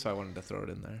 story, so I wanted to throw it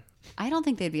in there. I don't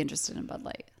think they'd be interested in Bud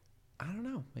Light. I don't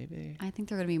know. Maybe. I think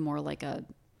they're going to be more like a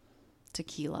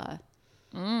tequila.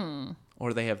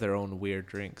 Or they have their own weird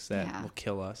drinks that Yeah. will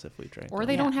kill us if we drink Or them.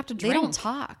 they don't have to drink. They don't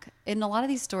talk. In a lot of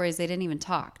these stories, they didn't even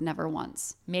talk. Never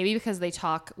once. Maybe because they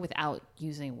talk without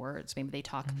using words. Maybe they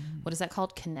talk. What is that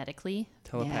called? Kinetically,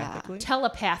 Telepathically?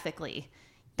 telepathically.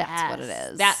 That's what it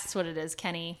Yes, is. That's what it is,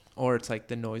 Kenny. Or it's like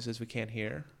the noises we can't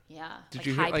hear. Yeah. Did like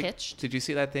you hear, high like, pitched? Did you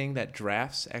see that thing that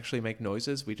giraffes actually make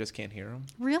noises? We just can't hear them.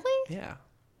 Really? Yeah.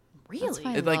 Really?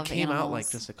 why I It like love came out like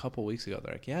animals. just a couple weeks ago.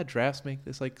 They're like, yeah, giraffes make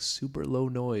this like super low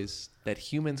noise that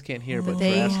humans can't hear, but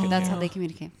They, giraffes can that's hear. how they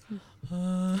communicate.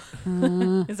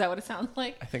 Is that what it sounds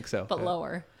like? I think so. But yeah.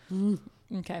 lower.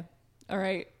 Okay. All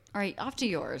right. All right, off to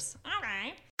yours. All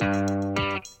right.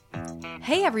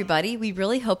 Hey, everybody. We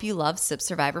really hope you love Sip,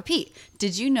 Survive, Repeat.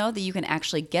 Did you know that you can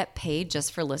actually get paid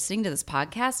just for listening to this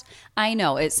podcast? I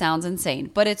know it sounds insane,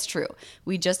 but it's true.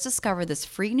 We just discovered this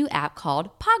free new app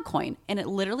called Podcoin, and it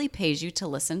literally pays you to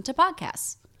listen to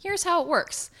podcasts. Here's how it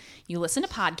works. You listen to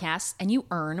podcasts and you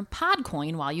earn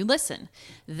Podcoin while you listen.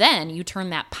 Then you turn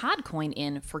that Podcoin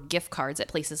in for gift cards at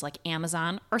places like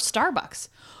Amazon or Starbucks.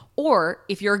 Or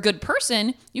if you're a good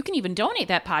person, you can even donate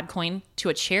that Podcoin to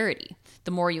a charity.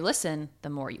 The more you listen, the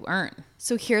more you earn.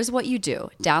 So here's what you do.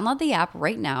 Download the app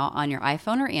right now on your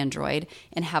iPhone or Android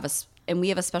and we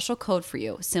have a special code for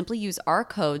you. Simply use our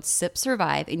code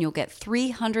SIPSURVIVE and you'll get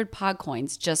 300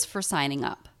 Podcoins just for signing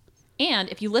up. And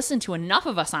if you listen to enough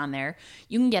of us on there,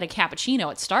 you can get a cappuccino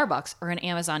at Starbucks or an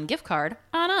Amazon gift card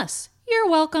on us. You're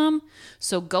welcome.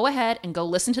 So go ahead and go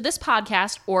listen to this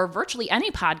podcast or virtually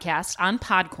any podcast on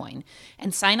Podcoin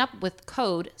and sign up with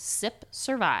code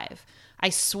SIPSURVIVE. I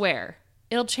swear,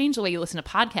 it'll change the way you listen to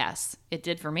podcasts. It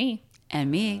did for me. And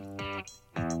me.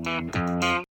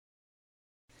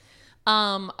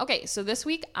 Okay, so this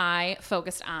week I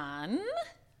focused on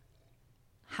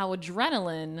how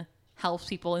adrenaline helps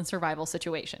people in survival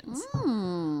situations.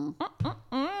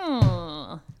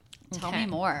 Tell me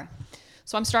more.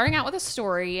 So I'm starting out with a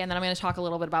story, and then I'm going to talk a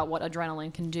little bit about what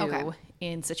adrenaline can do Okay.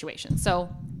 in situations. So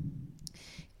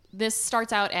this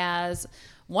starts out as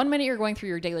 1 minute you're going through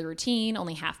your daily routine,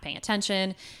 only half paying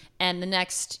attention, and the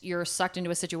next you're sucked into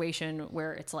a situation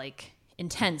where it's like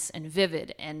intense and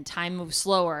vivid, and time moves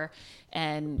slower,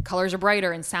 and colors are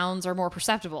brighter, and sounds are more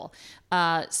perceptible.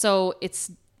 So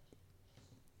it's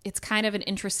kind of an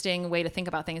interesting way to think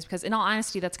about things because, in all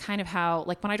honesty, that's kind of how,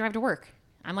 like, when I drive to work,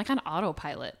 I'm like on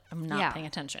autopilot. I'm not Yeah. paying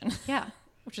attention. Yeah.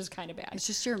 Which is kind of bad. It's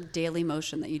just your daily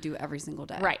motion that you do every single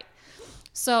day. Right.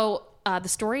 So the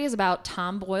story is about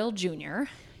Tom Boyle Jr.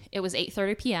 It was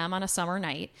 8:30 p.m. on a summer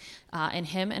night, and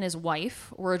him and his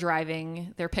wife were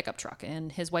driving their pickup truck,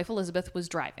 and his wife Elizabeth was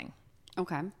driving.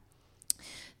 Okay.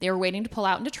 They were waiting to pull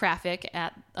out into traffic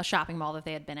at a shopping mall that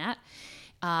they had been at,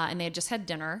 and they had just had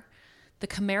dinner. The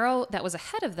Camaro that was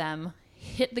ahead of them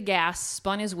hit the gas,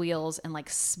 spun his wheels, and like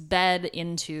sped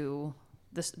into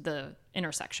the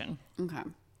intersection. Okay.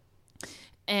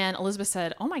 And Elizabeth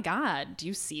said, "Oh my God, do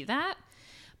you see that?"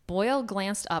 Boyle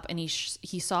glanced up and he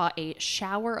saw a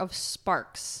shower of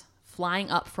sparks flying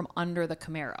up from under the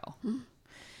Camaro.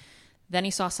 Then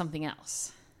he saw something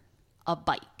else. A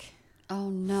bike Oh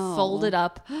no. folded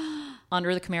up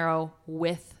under the Camaro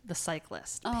with the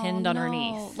cyclist pinned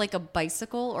underneath. Like a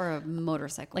bicycle or a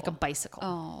motorcycle? Like a bicycle.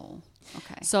 Oh.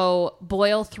 Okay. So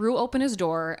Boyle threw open his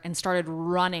door and started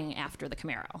running after the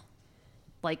Camaro.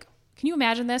 Like, can you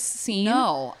imagine this scene?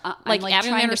 No. Like, I'm at an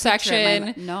trying to picture it in my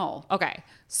intersection. No. Okay.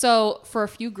 So for a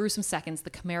few gruesome seconds, the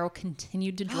Camaro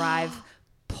continued to drive,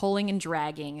 pulling and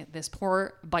dragging this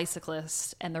poor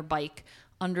bicyclist and their bike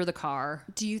under the car.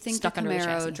 Do you think stuck the under the Camaro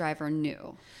chassis. driver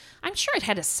knew? I'm sure it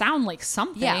had to sound like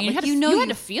something. Yeah, you like had to, you know you you- had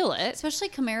to feel it. Especially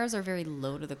Camaros are very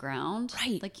low to the ground.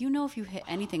 Right. Like, you know if you hit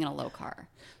anything in a low car.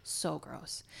 So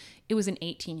gross. It was an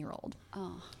 18-year-old.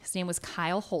 Oh. His name was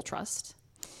Kyle Holtrust,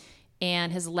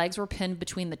 and his legs were pinned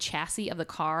between the chassis of the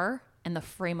car and the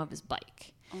frame of his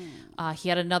bike. He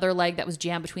had another leg that was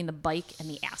jammed between the bike and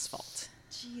the asphalt.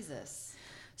 Jesus.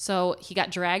 So he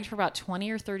got dragged for about 20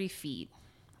 or 30 feet,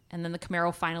 and then the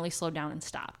Camaro finally slowed down and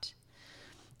stopped.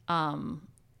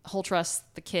 Holtrus,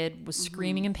 the kid, was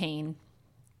screaming in pain.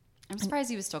 I'm surprised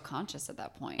he was still conscious at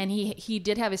that point. And he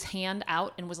did have his hand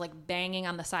out and was like banging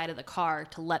on the side of the car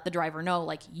to let the driver know,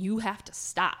 like, you have to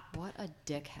stop. What a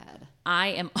dickhead.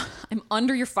 I'm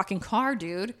under your fucking car,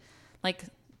 dude. Like,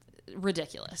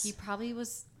 ridiculous. He probably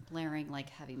was blaring like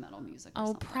heavy metal music or Oh,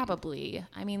 something. probably.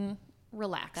 I mean,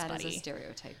 relax, That buddy. is a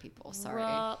stereotype, people. Sorry.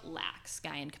 Relax,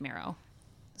 guy in Camaro.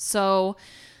 So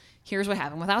here's what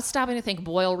happened. Without stopping to think,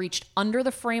 Boyle reached under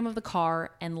the frame of the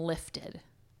car and lifted.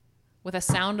 With a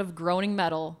sound of groaning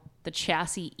metal, the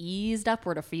chassis eased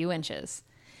upward a few inches.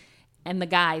 And the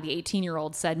guy, the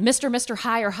 18-year-old, said, Mr.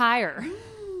 higher, higher.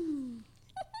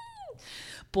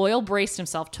 Boyle braced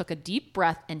himself, took a deep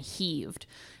breath, and heaved.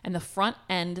 And the front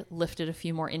end lifted a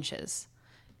few more inches.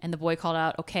 And the boy called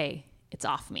out, okay, it's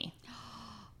off me.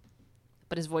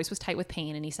 But his voice was tight with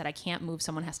pain, and he said, I can't move.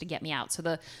 Someone has to get me out. So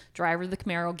the driver of the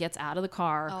Camaro gets out of the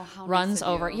car, Oh, how runs nice of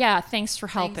over. you. Yeah, thanks for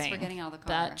helping. Thanks for getting out of the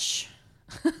car. Bitch.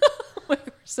 We're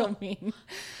so mean.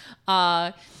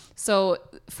 So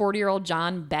 40-year-old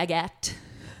John Baguette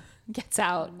gets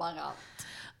out Bug up.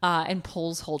 and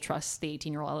pulls Holtrus, the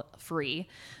 18-year-old, free.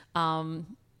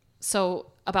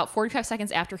 So about 45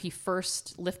 seconds after he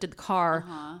first lifted the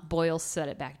car, Boyle set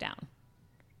it back down.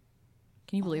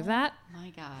 Can you believe that? My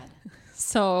God.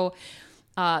 So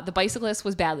the bicyclist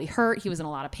was badly hurt. He was in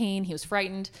a lot of pain. He was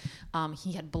frightened.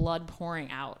 He had blood pouring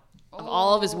out of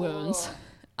all of his wounds.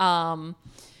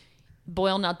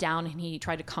 Boyle knelt down and he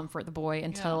tried to comfort the boy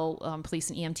until police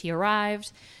and EMT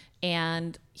arrived.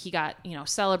 And he got,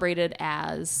 celebrated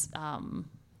as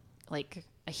like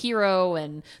a hero,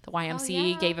 and the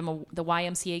YMCA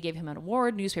gave him an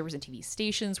award. Newspapers and TV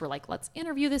stations were like, let's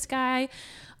interview this guy.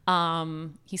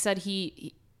 He said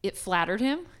it flattered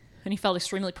him and he felt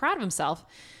extremely proud of himself.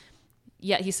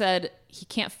 Yet he said he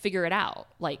can't figure it out.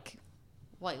 Like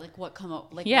What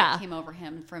came over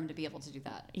him for him to be able to do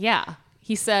that? Yeah.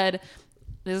 He said,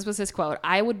 this was his quote,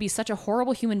 I would be such a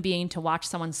horrible human being to watch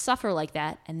someone suffer like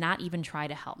that and not even try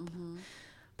to help. Mm-hmm.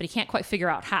 But he can't quite figure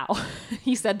out how.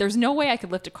 He said, there's no way I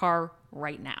could lift a car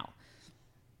right now.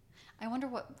 I wonder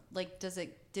what,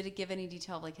 did it give any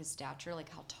detail of his stature, like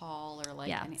how tall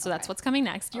or So that's what's coming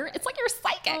next. It's like you're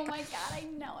psychic. Oh my God, I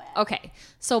know it. Okay.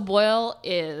 So Boyle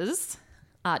is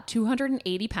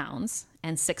 280 pounds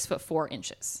and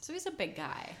 6'4". So he's a big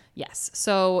guy. Yes.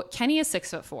 So Kenny is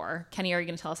 6'4". Kenny, are you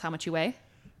going to tell us how much you weigh?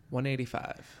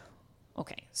 185.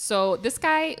 Okay. So this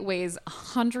guy weighs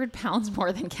 100 pounds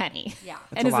more than Kenny. Yeah.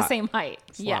 And is the same height.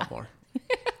 It's a lot more.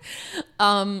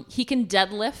 He can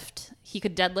deadlift. He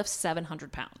could deadlift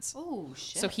 700 pounds. Oh,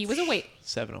 shit. So he was a weight.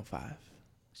 705.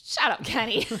 Shut up,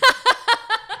 Kenny.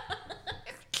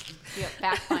 Yeah,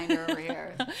 fact finder over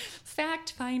here.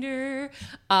 Fact finder.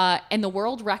 And the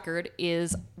world record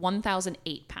is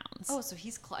 1,008 pounds. Oh, so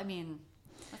he's,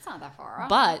 that's not that far off.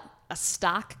 But a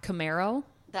stock Camaro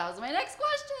That was my next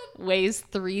question. weighs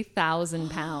 3,000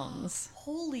 pounds.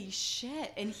 Holy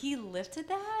shit. And he lifted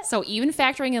that? So even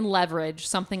factoring in leverage,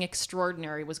 something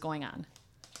extraordinary was going on.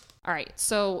 All right.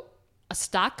 So a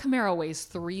stock Camaro weighs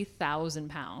 3,000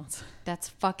 pounds. That's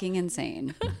fucking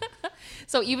insane.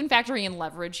 So even factoring in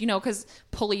leverage, because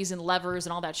pulleys and levers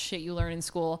and all that shit you learn in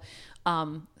school,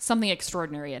 something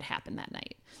extraordinary had happened that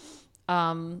night.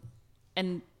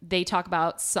 And they talk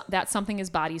about that something is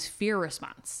body's fear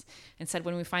response, and said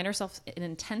when we find ourselves in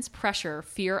intense pressure,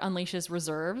 fear unleashes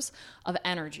reserves of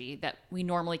energy that we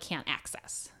normally can't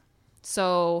access.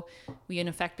 So we in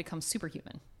effect become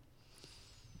superhuman.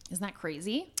 Isn't that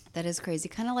crazy? That is crazy.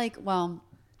 Kind of like, well,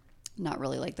 not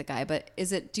really like the guy, but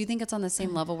do you think it's on the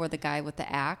same level where the guy with the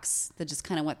axe that just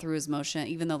kind of went through his motion,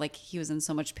 even though he was in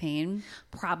so much pain?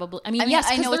 Probably. Yes,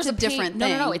 I know it's a different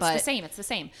thing. No, it's but... the same. It's the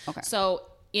same. Okay. So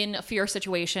in a fear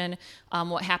situation,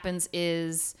 what happens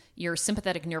is your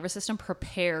sympathetic nervous system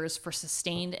prepares for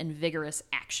sustained and vigorous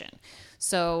action.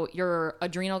 So your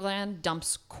adrenal gland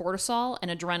dumps cortisol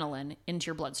and adrenaline into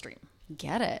your bloodstream.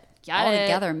 Get it. Got All it.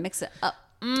 together, mix it up.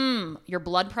 Your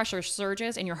blood pressure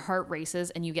surges and your heart races,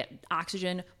 and you get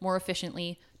oxygen more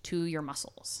efficiently to your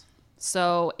muscles.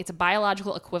 So it's a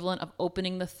biological equivalent of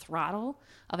opening the throttle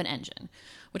of an engine,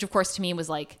 which of course to me was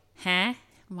like, huh?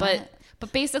 What?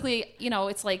 But basically,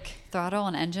 it's like, Throttle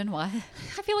and engine, what?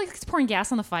 I feel like it's pouring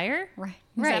gas on the fire. Right.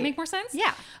 Does Right. that make more sense?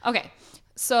 Yeah. Okay.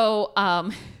 So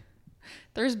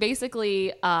there's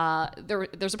basically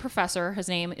there's a professor. His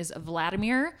name is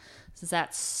Vladimir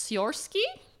Zatsiorsky.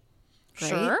 Great.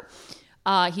 Sure.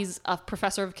 He's a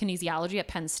professor of kinesiology at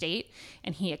Penn State,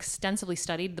 and he extensively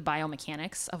studied the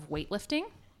biomechanics of weightlifting.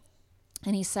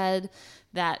 And he said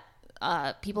that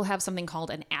people have something called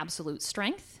an absolute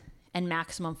strength and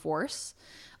maximum force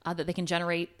that they can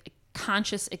generate a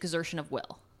conscious exertion of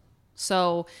will.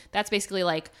 So that's basically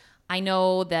like, I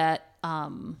know that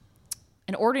an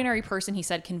ordinary person, he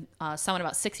said, can summon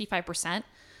about 65%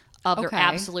 of their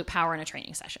absolute power in a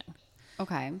training session.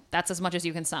 Okay. That's as much as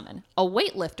you can summon. A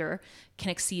weightlifter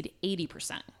can exceed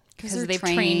 80% because they're they've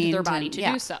trained their body and- to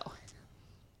yeah. do so.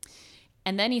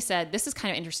 And then he said, this is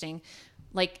kind of interesting.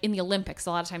 Like in the Olympics,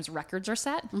 a lot of times records are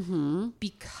set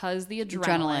because the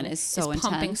adrenaline is so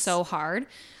pumping intense. so hard.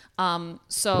 I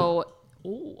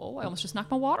almost just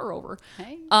knocked my water over.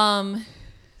 Hey.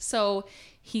 So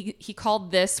he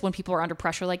called this, when people are under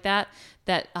pressure like that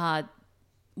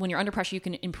when you're under pressure, you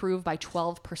can improve by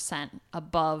 12%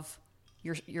 above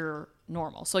your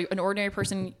normal. So an ordinary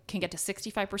person can get to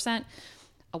 65%,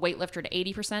 a weightlifter to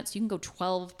 80%. So you can go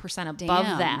 12% above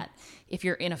Damn. that if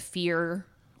you're in a fear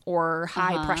or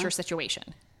high pressure situation.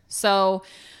 So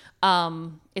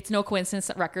it's no coincidence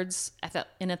that records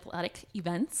in athletic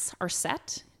events are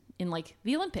set in like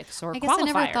the Olympics or I guess qualifiers. I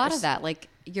never thought of that. Like,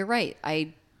 you're right.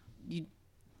 I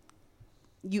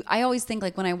always think,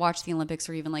 like, when I watch the Olympics,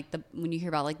 or even like when you hear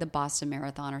about like the Boston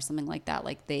Marathon or something like that,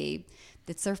 like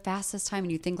it's their fastest time,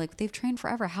 and you think like they've trained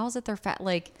forever. How is it their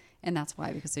and that's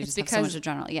why, because they just have so much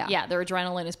adrenaline. Yeah. Their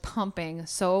adrenaline is pumping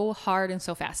so hard and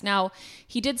so fast. Now,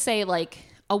 he did say like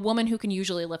a woman who can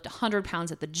usually lift 100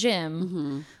 pounds at the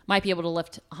gym might be able to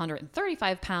lift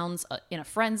 135 pounds in a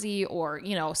frenzy, or,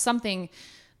 something,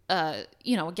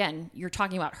 again, you're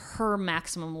talking about her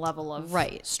maximum level of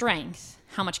strength.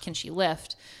 How much can she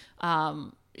lift?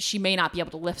 She may not be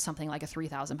able to lift something like a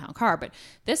 3,000 pound car, but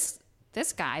this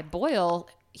guy, Boyle,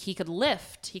 he could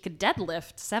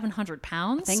deadlift 700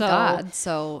 pounds. Thank God.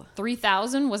 So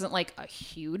 3,000 wasn't like a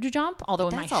huge jump, although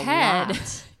in my that's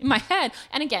a head,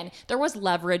 and again, there was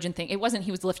leverage and thing. It wasn't,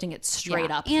 he was lifting it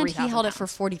straight up. And 3,000 he held it pounds. for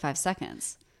 45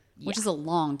 seconds, which is a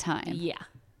long time. Yeah.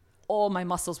 Oh, my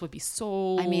muscles would be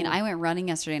so. I mean, I went running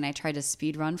yesterday and I tried to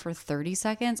speed run for 30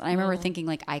 seconds. And I remember thinking,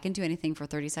 like, I can do anything for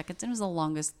 30 seconds. And it was the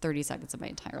longest 30 seconds of my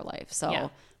entire life. So Yeah,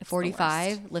 it's the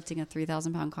 45, lifting a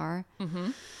 3,000 pound car.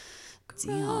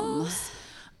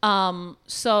 Damn.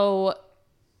 So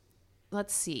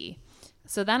let's see.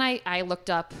 So then I looked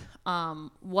up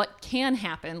what can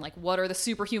happen, like what are the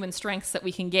superhuman strengths that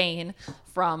we can gain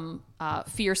from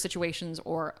fear situations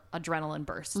or adrenaline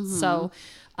bursts. So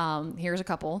here's a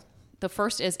couple. The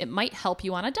first is, it might help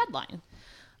you on a deadline.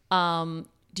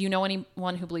 Do you know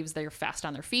anyone who believes they're fast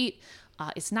on their feet?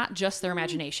 It's not just their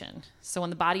imagination. So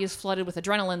when the body is flooded with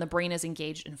adrenaline, the brain is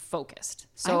engaged and focused.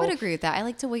 So I would agree with that. I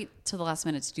like to wait till the last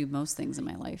minute to do most things in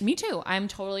my life. me too. I'm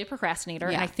totally a procrastinator.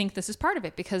 And Yeah. I think this is part of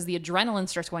it, because the adrenaline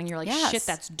starts going. You're like, Yes. shit,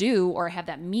 that's due. Or I have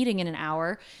that meeting in an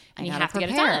hour, and you gotta have to get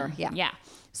it prepare. done. Yeah.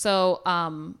 So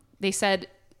they said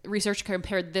research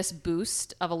compared this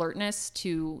boost of alertness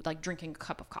to like drinking a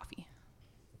cup of coffee.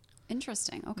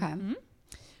 Interesting. Okay.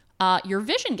 Your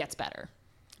vision gets better.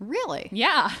 Really?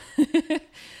 Yeah.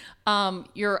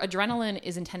 Your adrenaline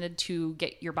is intended to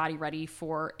get your body ready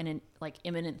for an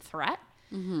imminent threat.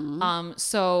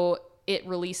 So it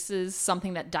releases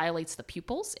something that dilates the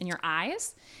pupils in your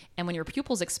eyes. And when your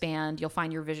pupils expand, you'll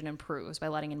find your vision improves by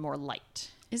letting in more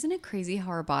light. Isn't it crazy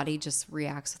how our body just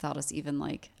reacts without us even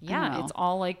like, I don't Yeah, know. it's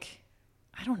all like,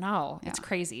 I don't know. It's Yeah.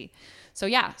 crazy. So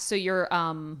yeah, so your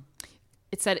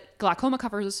it said glaucoma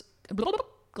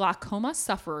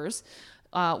sufferers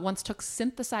once took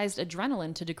synthesized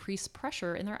adrenaline to decrease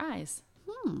pressure in their eyes.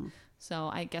 So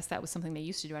I guess that was something they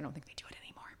used to do. I don't think they do it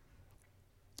anymore.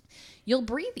 You'll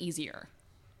breathe easier.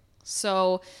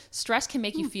 So stress can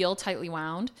make you feel tightly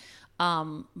wound,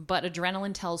 but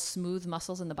adrenaline tells smooth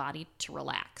muscles in the body to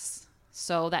relax.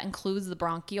 So that includes the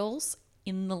bronchioles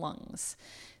in the lungs.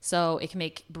 So it can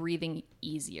make breathing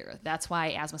easier. That's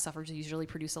why asthma sufferers usually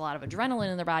produce a lot of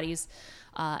adrenaline in their bodies,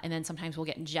 and then sometimes we'll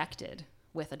get injected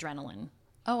with adrenaline.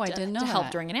 Oh, I didn't know to help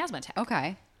that. during an asthma attack.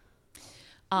 Okay.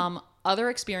 Other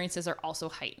experiences are also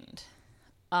heightened.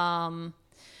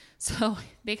 So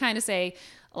they kind of say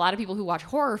a lot of people who watch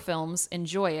horror films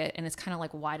enjoy it, and it's kind of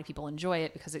like, why do people enjoy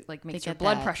it? Because it like makes your get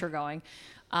blood that. pressure going.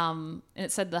 And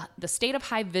it said the state of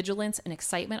high vigilance and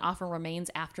excitement often remains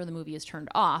after the movie is turned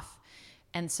off,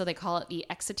 and so they call it the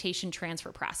excitation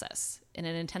transfer process, and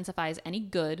it intensifies any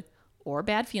good or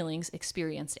bad feelings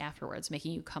experienced afterwards,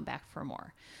 making you come back for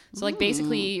more. So like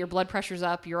basically your blood pressure's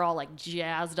up, you're all like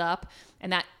jazzed up,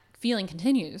 and that feeling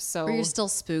continues. So Or you're still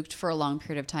spooked for a long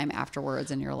period of time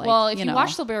afterwards, and you're like, well, if you know,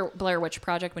 watch the Blair Witch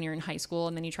Project when you're in high school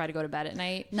and then you try to go to bed at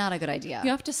night, not a good idea. you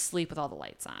have to sleep with all the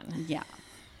lights on. Yeah.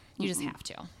 You just have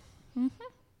to.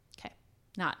 Okay.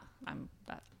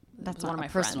 That's one of my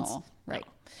personal, friends.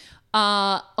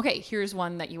 right? Okay, here's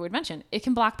one that you would mention. It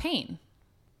can block pain.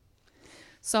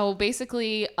 So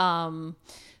basically, someone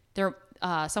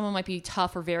might be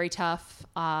tough or very tough,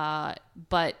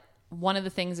 but one of the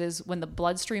things is when the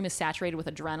bloodstream is saturated with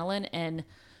adrenaline and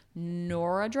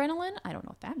noradrenaline, I don't know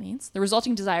what that means. The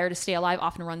resulting desire to stay alive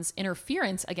often runs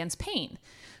interference against pain.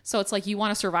 So it's like you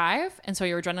want to survive, and so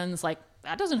your adrenaline is like,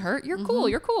 that doesn't hurt. You're cool.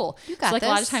 You're cool. You got so like this.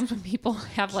 a lot of times when people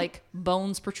have like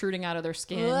bones protruding out of their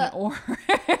skin or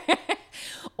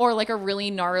or like a really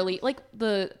gnarly, like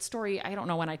the story, I don't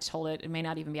know when I told it. It may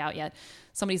not even be out yet.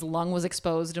 Somebody's lung was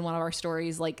exposed in one of our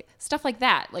stories, like stuff like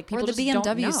that. Like people Or the just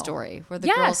don't BMW know. story where the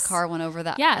Yes. girl's car went over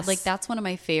that. Yes. Like that's one of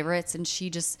my favorites. And she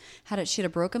just she had a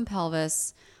broken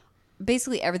pelvis.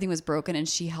 Basically everything was broken, and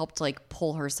she helped like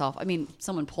pull herself. I mean,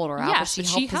 someone pulled her out, but Yes, she but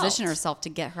helped she position helped. herself to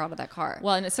get her out of that car.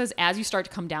 Well, and it says as you start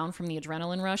to come down from the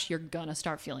adrenaline rush, you're gonna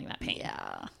start feeling that pain.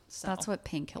 Yeah. That's what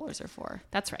painkillers are for.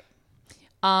 That's right.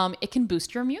 It can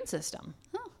boost your immune system.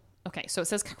 Okay, so it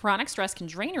says chronic stress can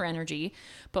drain your energy,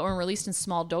 but when released in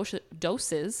small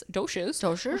doses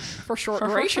for short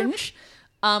durations,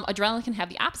 adrenaline can have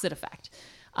the opposite effect.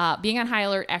 Being on high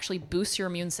alert actually boosts your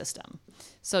immune system.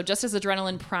 So just as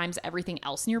adrenaline primes everything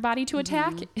else in your body to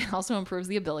attack, it also improves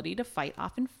the ability to fight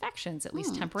off infections, at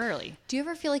least temporarily. Do you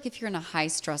ever feel like if you're in a high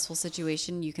stressful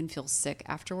situation, you can feel sick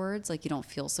afterwards? Like you don't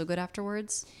feel so good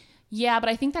afterwards? Yeah, but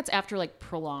I think that's after like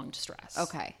prolonged stress.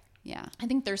 Okay. Yeah. I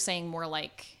think they're saying more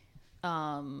like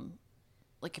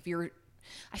if you're,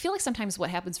 I feel like sometimes what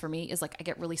happens for me is like I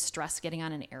get really stressed getting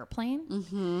on an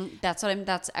airplane.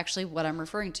 That's actually what I'm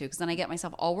referring to, because then I get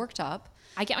myself all worked up.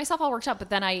 I get myself all worked up, but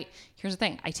then here's the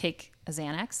thing, I take a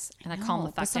Xanax and I calm the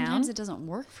but fuck sometimes down. it doesn't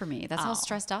work for me. That's how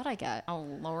stressed out I get. Oh,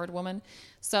 Lord, woman.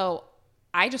 So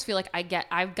I just feel like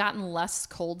I've gotten less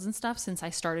colds and stuff since I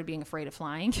started being afraid of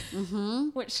flying,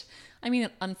 which I mean,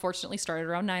 unfortunately started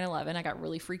around 9/11. I got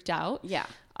really freaked out. Yeah.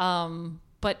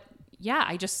 But yeah,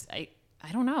 I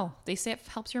don't know. They say it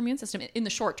helps your immune system in the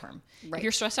short term. Right. If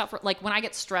you're stressed out for like when I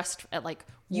get stressed at like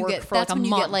You work get for that's like a when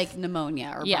month, you get like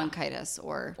pneumonia or Yeah. bronchitis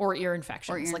or ear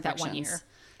infections, like that 1 year. infections.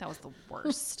 That was the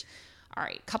worst. All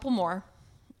right, couple more.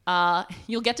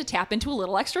 You'll get to tap into a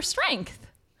little extra strength.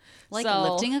 like So-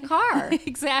 lifting a car.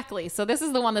 Exactly. So this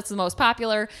is the one that's the most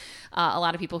popular. A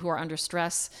lot of people who are under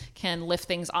stress can lift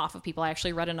things off of people. I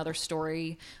actually read another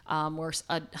story where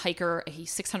a hiker, a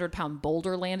 600-pound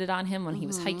boulder landed on him when he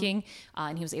was hiking,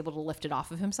 and he was able to lift it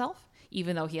off of himself,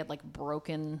 even though he had like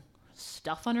broken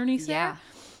stuff underneath Yeah. there,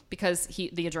 because the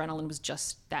adrenaline was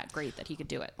just that great that he could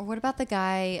do it. Or what about the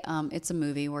guy? It's a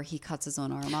movie where he cuts his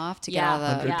own arm off to get Yeah. out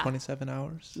of the. 127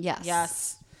 hours. Yes.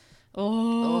 Yes.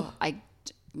 Oh,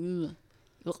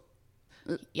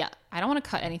 Yeah, I don't want to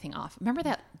cut anything off. Remember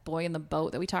that boy in the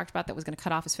boat that we talked about that was going to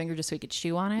cut off his finger just so he could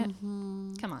chew on it?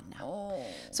 Come on now.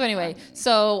 So anyway,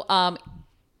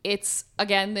 it's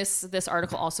again this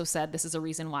article also said this is a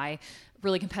reason why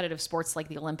really competitive sports like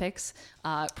the Olympics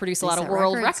produce a lot of set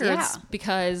world records, records yeah.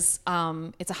 because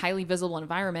it's a highly visible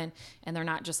environment and they're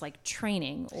not just like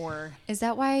training or Is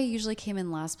that why I usually came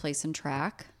in last place in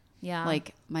track? yeah.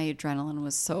 Like my adrenaline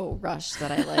was so rushed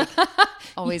that I like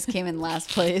always came in last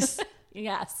place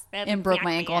yes, that's and broke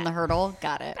my exactly ankle on it. the hurdle.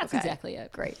 Got it. That's Okay. exactly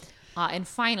it. Great. And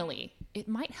finally, it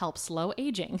might help slow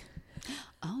aging.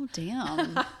 Oh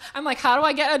damn. I'm like, how do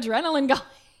I get adrenaline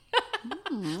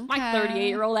going? My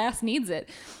 38-year-old ass needs it.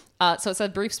 So it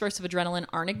said brief spurts of adrenaline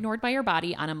aren't ignored by your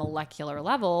body on a molecular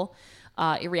level.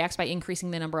 It reacts by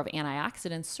increasing the number of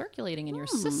antioxidants circulating in your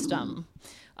system,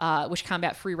 which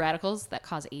combat free radicals that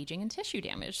cause aging and tissue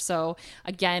damage. So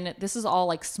again, this is all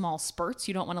like small spurts.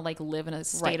 You don't want to like live in a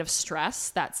state Right. of stress.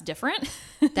 That's different.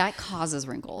 That causes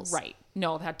wrinkles. Right.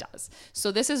 No, that does.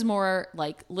 So this is more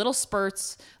like little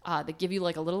spurts that give you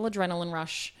like a little adrenaline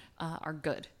rush are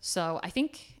good. So I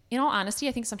think, in all honesty,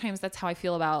 I think sometimes that's how I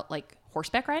feel about like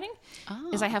horseback riding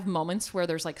is I have moments where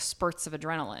there's like spurts of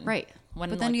adrenaline. Right. When,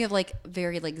 But then like, you have like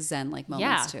very like zen like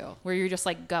moments too. where you're just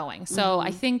like going. So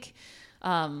I think,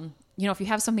 if you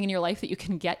have something in your life that you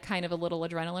can get kind of a little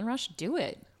adrenaline rush, do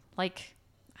it. Like,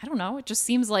 I don't know. It just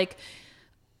seems like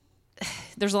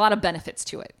there's a lot of benefits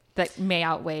to it that may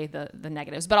outweigh the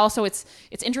negatives. But also it's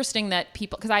interesting that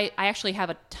people, because I actually have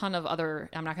a ton of other,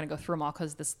 I'm not going to go through them all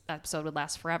because this episode would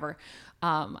last forever.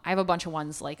 I have a bunch of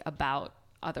ones like about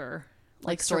other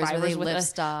like stories where survivors they with lift a-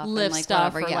 stuff and, lift like,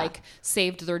 stuff whatever, or yeah. like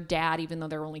saved their dad even though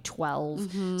they're only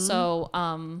 12. So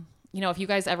if you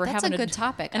guys ever That's have a good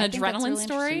topic. an I think that's adrenaline really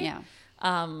story,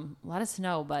 interesting, let us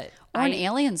know. But or an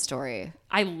alien story.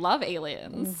 I love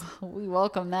aliens. We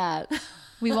welcome that.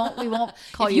 We won't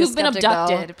call If you. you've been a skeptic, though.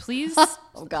 abducted, please,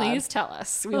 Oh, God. please tell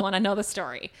us. We want to know the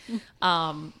story.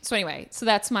 So anyway, so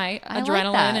that's my I like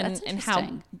adrenaline that. That's and how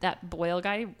interesting. that Boyle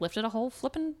guy lifted a whole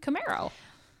flipping Camaro.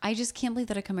 I just can't believe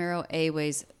that a Camaro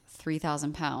weighs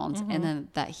 3,000 pounds, Mm-hmm. and then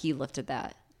that he lifted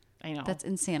that. I know. That's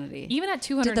insanity. Even at Did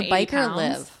 280 the biker pounds,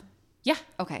 live? Yeah.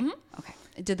 Okay. Okay.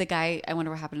 Did the guy? I wonder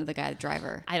what happened to the guy, the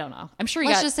driver. I don't know. I'm sure he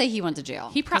Let's got. just say he went to jail.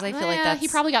 He 'cause probably. I feel like that's he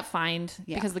probably got fined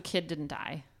Yeah. because the kid didn't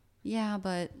die. Yeah,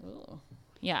 but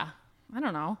Yeah. I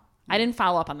don't know. I didn't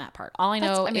follow up on that part. All I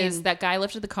know I mean- is that guy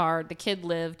lifted the car. The kid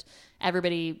lived.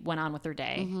 Everybody went on with their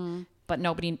day. Mm-hmm. But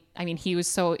nobody. I mean, he was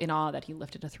so in awe that he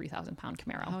lifted a 3,000-pound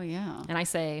Camaro. oh yeah, And I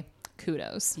say,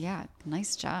 kudos. yeah.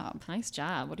 Nice job. Nice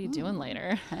job. What are you doing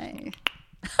later? Hey,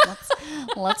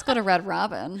 let's go to Red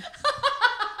Robin.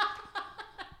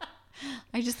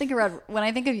 I just think of when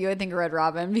I think of you, I think of Red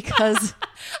Robin because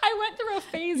I went through a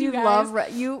phase, you you guys. love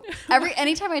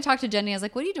anytime I talk to Jenny, I was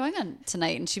like, "What are you doing on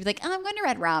tonight?" And she'd be like, "Oh, I'm going to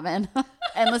Red Robin,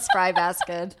 endless fry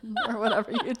basket, or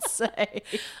whatever you'd say."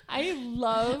 I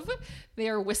love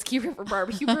their Whiskey River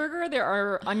barbecue burger. There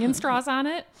are onion straws on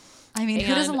it. I mean, who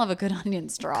And- doesn't love a good onion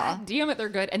straw? Damn it, they're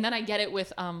good. And then I get it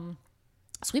with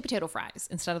sweet potato fries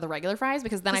instead of the regular fries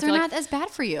because then I They're feel not like as bad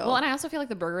for you. well, and I also feel like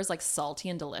the burger is like salty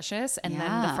and delicious, and then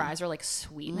the Yeah. fries are like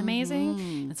sweet and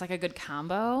amazing. It's like a good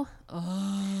combo.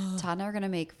 Todd and I are gonna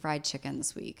make fried chicken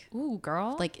this week. Ooh,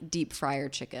 girl. Like deep fryer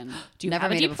chicken. Do you Never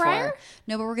have a made deep it before. fryer?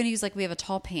 No, but we're gonna use we have a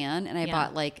tall pan, and I Yeah.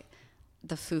 bought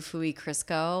the foo-foo-y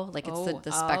Crisco, it's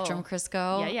the Spectrum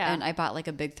Crisco. Yeah, yeah. And I bought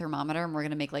a big thermometer, and we're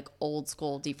gonna make old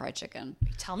school deep fried chicken.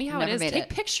 Tell me how it never is. made Take it.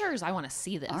 pictures. I want to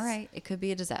see this. All right, it could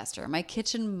be a disaster. My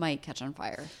kitchen might catch on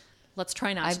fire. Let's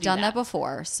try not to I've do done that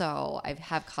before, so I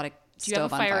have caught a Do you stove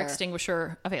have a on fire fire.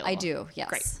 extinguisher available? I do. Yes.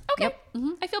 Great. Okay.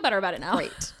 Yep. I feel better about it now.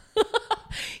 Great.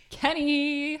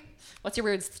 Kenny, what's your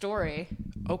weird story?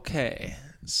 Okay,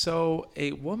 so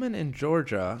a woman in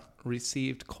Georgia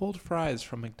received cold fries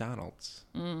from McDonald's.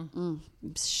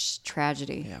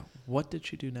 Tragedy. Yeah, what did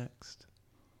she do next?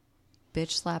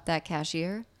 Bitch slap that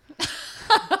cashier.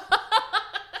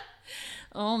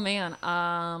 Oh man.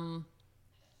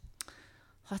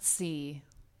 Let's see.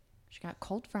 She got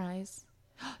cold fries.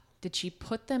 Did she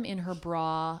put them in her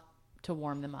bra to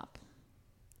warm them up?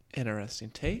 Interesting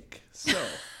take. So,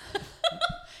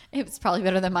 It was probably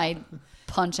better than my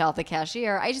punch out the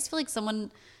cashier. I just feel like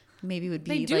someone maybe would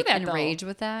They be do that, though. enraged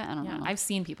with that. I don't Yeah, know. I've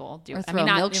seen people do Or it. I throw mean,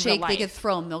 a not in real milkshake. They life. could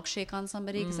throw a milkshake on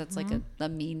somebody because that's a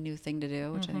mean new thing to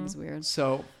do, which I think is weird.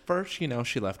 so first, she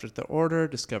left with the order,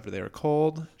 discovered they were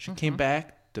cold. She came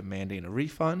back demanding a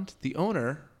refund. The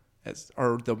owner,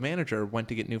 or the manager, went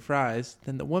to get new fries.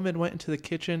 Then the woman went into the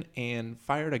kitchen and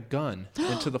fired a gun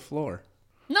into the floor.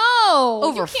 No,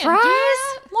 Over you can't do fries,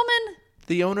 that. woman?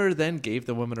 The owner then gave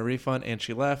the woman a refund and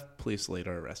she left. Police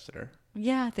later arrested her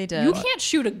Yeah, they did. You can't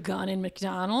shoot a gun in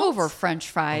McDonald's. Over French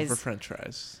fries. over French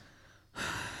fries.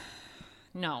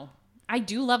 No, I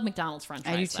do love McDonald's French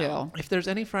I do fries. though. too. If there's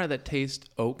any fry that tastes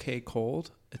okay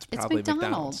cold, it's It's probably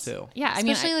McDonald's. McDonald's too. Yeah, I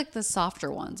mean, Especially the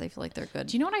softer ones. I feel like they're good.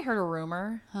 do you know what I heard a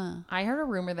rumor? I heard a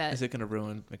rumor that Is it going to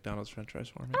ruin McDonald's French fries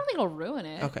for me? I don't think it'll ruin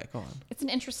it. Okay, go on. It's an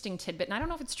interesting tidbit, and I don't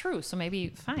know if it's true, so maybe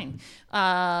fine.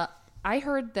 I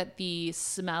heard that the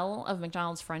smell of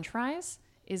McDonald's French fries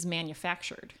is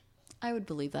manufactured. I would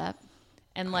believe that.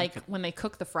 And when they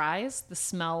cook the fries, the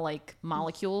smell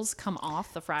molecules come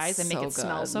off the fries and make So it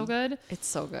smell good. so good. It's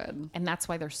so good. And that's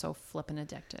why they're so flippin'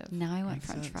 addictive. Now I want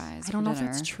French fries. I don't for know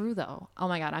dinner. if it's true though. Oh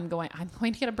my god, I'm going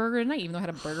to get a burger tonight, even though I had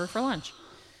a burger for lunch.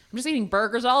 I'm just eating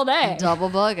burgers all day.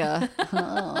 Double bugger.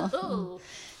 Ooh.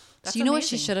 So you know what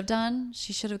she amazing. should have done?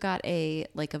 She should have got a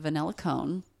vanilla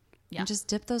cone. Yeah. And just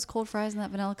dip those cold fries in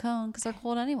that vanilla cone because they're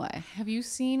cold anyway. Have you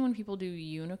seen when people do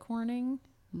unicorning?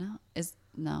 No.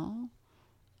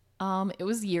 It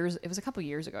was a couple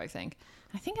years ago, I think.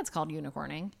 I think it's called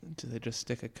unicorning. Do they just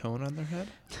stick a cone on their head?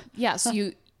 Yeah, so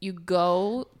you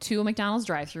go to a McDonald's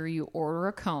drive-thru, you order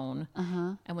a cone,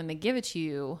 and when they give it to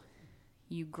you,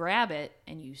 you grab it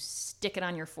and you stick it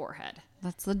on your forehead.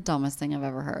 That's the dumbest thing I've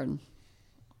ever heard.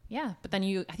 Yeah, but then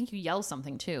I think you yell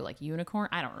something too, like unicorn.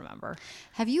 I don't remember.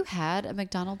 Have you had a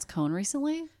McDonald's cone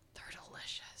recently? They're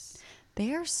delicious.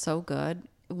 They are so good.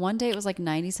 One day it was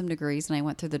 90 some degrees and I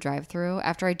went through the drive through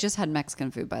after I just had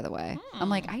Mexican food, by the way. I'm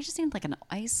like, I just need an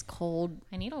ice cold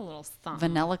I need a little thumb.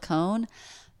 vanilla cone.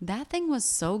 That thing was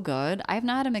so good. I've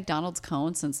not had a McDonald's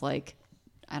cone since I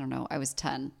don't know, I was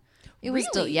 10. It was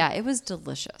Really? it was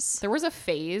delicious. There was a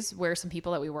phase where some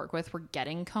people that we work with were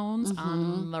getting cones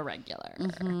on the regular.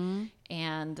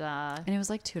 And And it was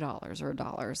like $2 or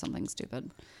 $1 or something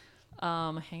stupid.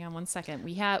 hang on one second.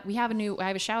 I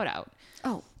have a shout out.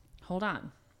 Oh, Hold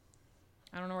on.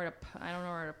 I don't know where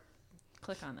to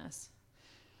click on this.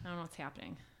 I don't know what's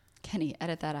happening. Kenny,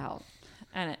 edit that out.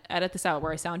 And edit this out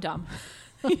where I sound dumb.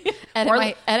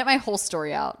 Edit my whole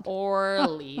story out. Or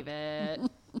leave it.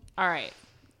 All right.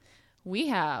 We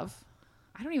have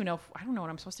I don't know what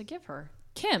I'm supposed to give her.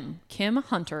 Kim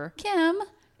Hunter Kim.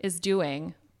 is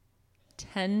doing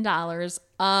 $10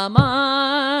 a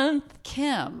month.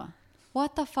 Kim.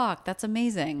 What the fuck? That's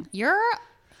amazing. You're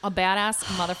a badass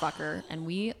motherfucker and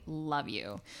we love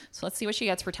you. So let's see what she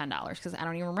gets for $10 because I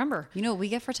don't even remember. You know what we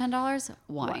get for $10?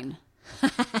 Wine.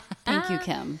 Thank you,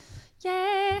 Kim.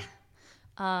 Yay.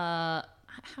 How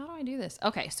do I do this?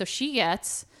 Okay, so she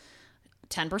gets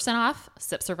 10% off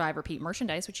Sip Survive Repeat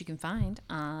merchandise, which you can find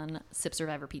on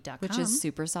sipsurviverepeat.com. Which is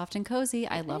super soft and cozy.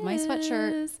 I love my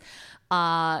sweatshirt.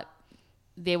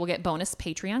 They will get bonus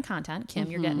Patreon content. Kim,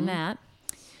 you're getting that.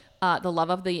 The Love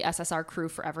of the SSR Crew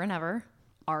Forever and Ever,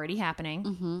 already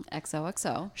happening.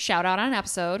 XOXO. Shout out on an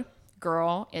episode.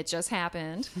 Girl, it just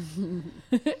happened.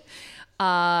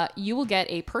 You will get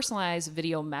a personalized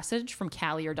video message from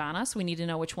Callie or Donna, so we need to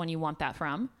know which one you want that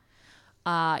from.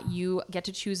 You get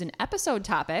to choose an episode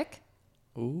topic.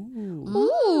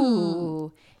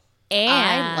 Ooh. And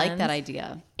I like that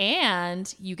idea.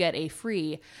 And you get a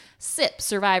free Sip,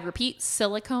 Survive, Repeat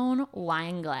silicone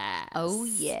wine glass. Oh,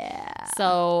 yeah.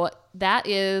 So that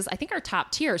is, I think, our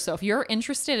top tier. So if you're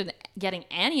interested in getting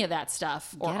any of that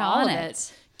stuff or Get all on of it.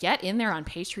 it, get in there on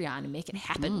Patreon and make it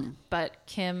happen. But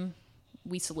Kim,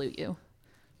 we salute you.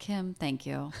 Kim, thank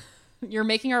you. You're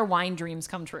making our wine dreams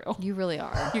come true. You really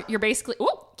are. You're basically,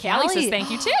 Callie says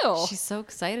thank you too. She's so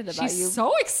excited about She's you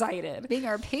so excited. being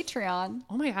our Patreon.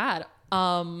 Oh my God.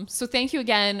 So thank you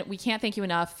again. We can't thank you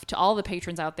enough to all the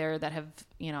patrons out there that have,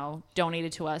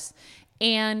 donated to us.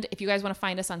 And if you guys want to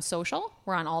find us on social,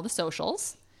 we're on all the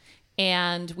socials.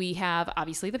 And we have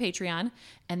obviously the Patreon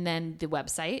and then the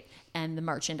website and the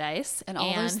merchandise And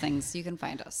all those things, you can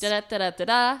find us. We Figure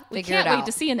can't it wait out.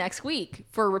 to see you next week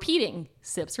for repeating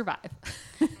Sip Survive.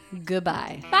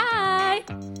 Goodbye. Bye.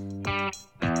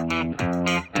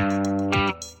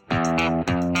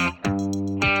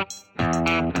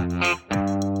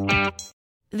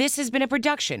 This has been a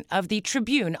production of the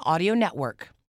Tribune Audio Network.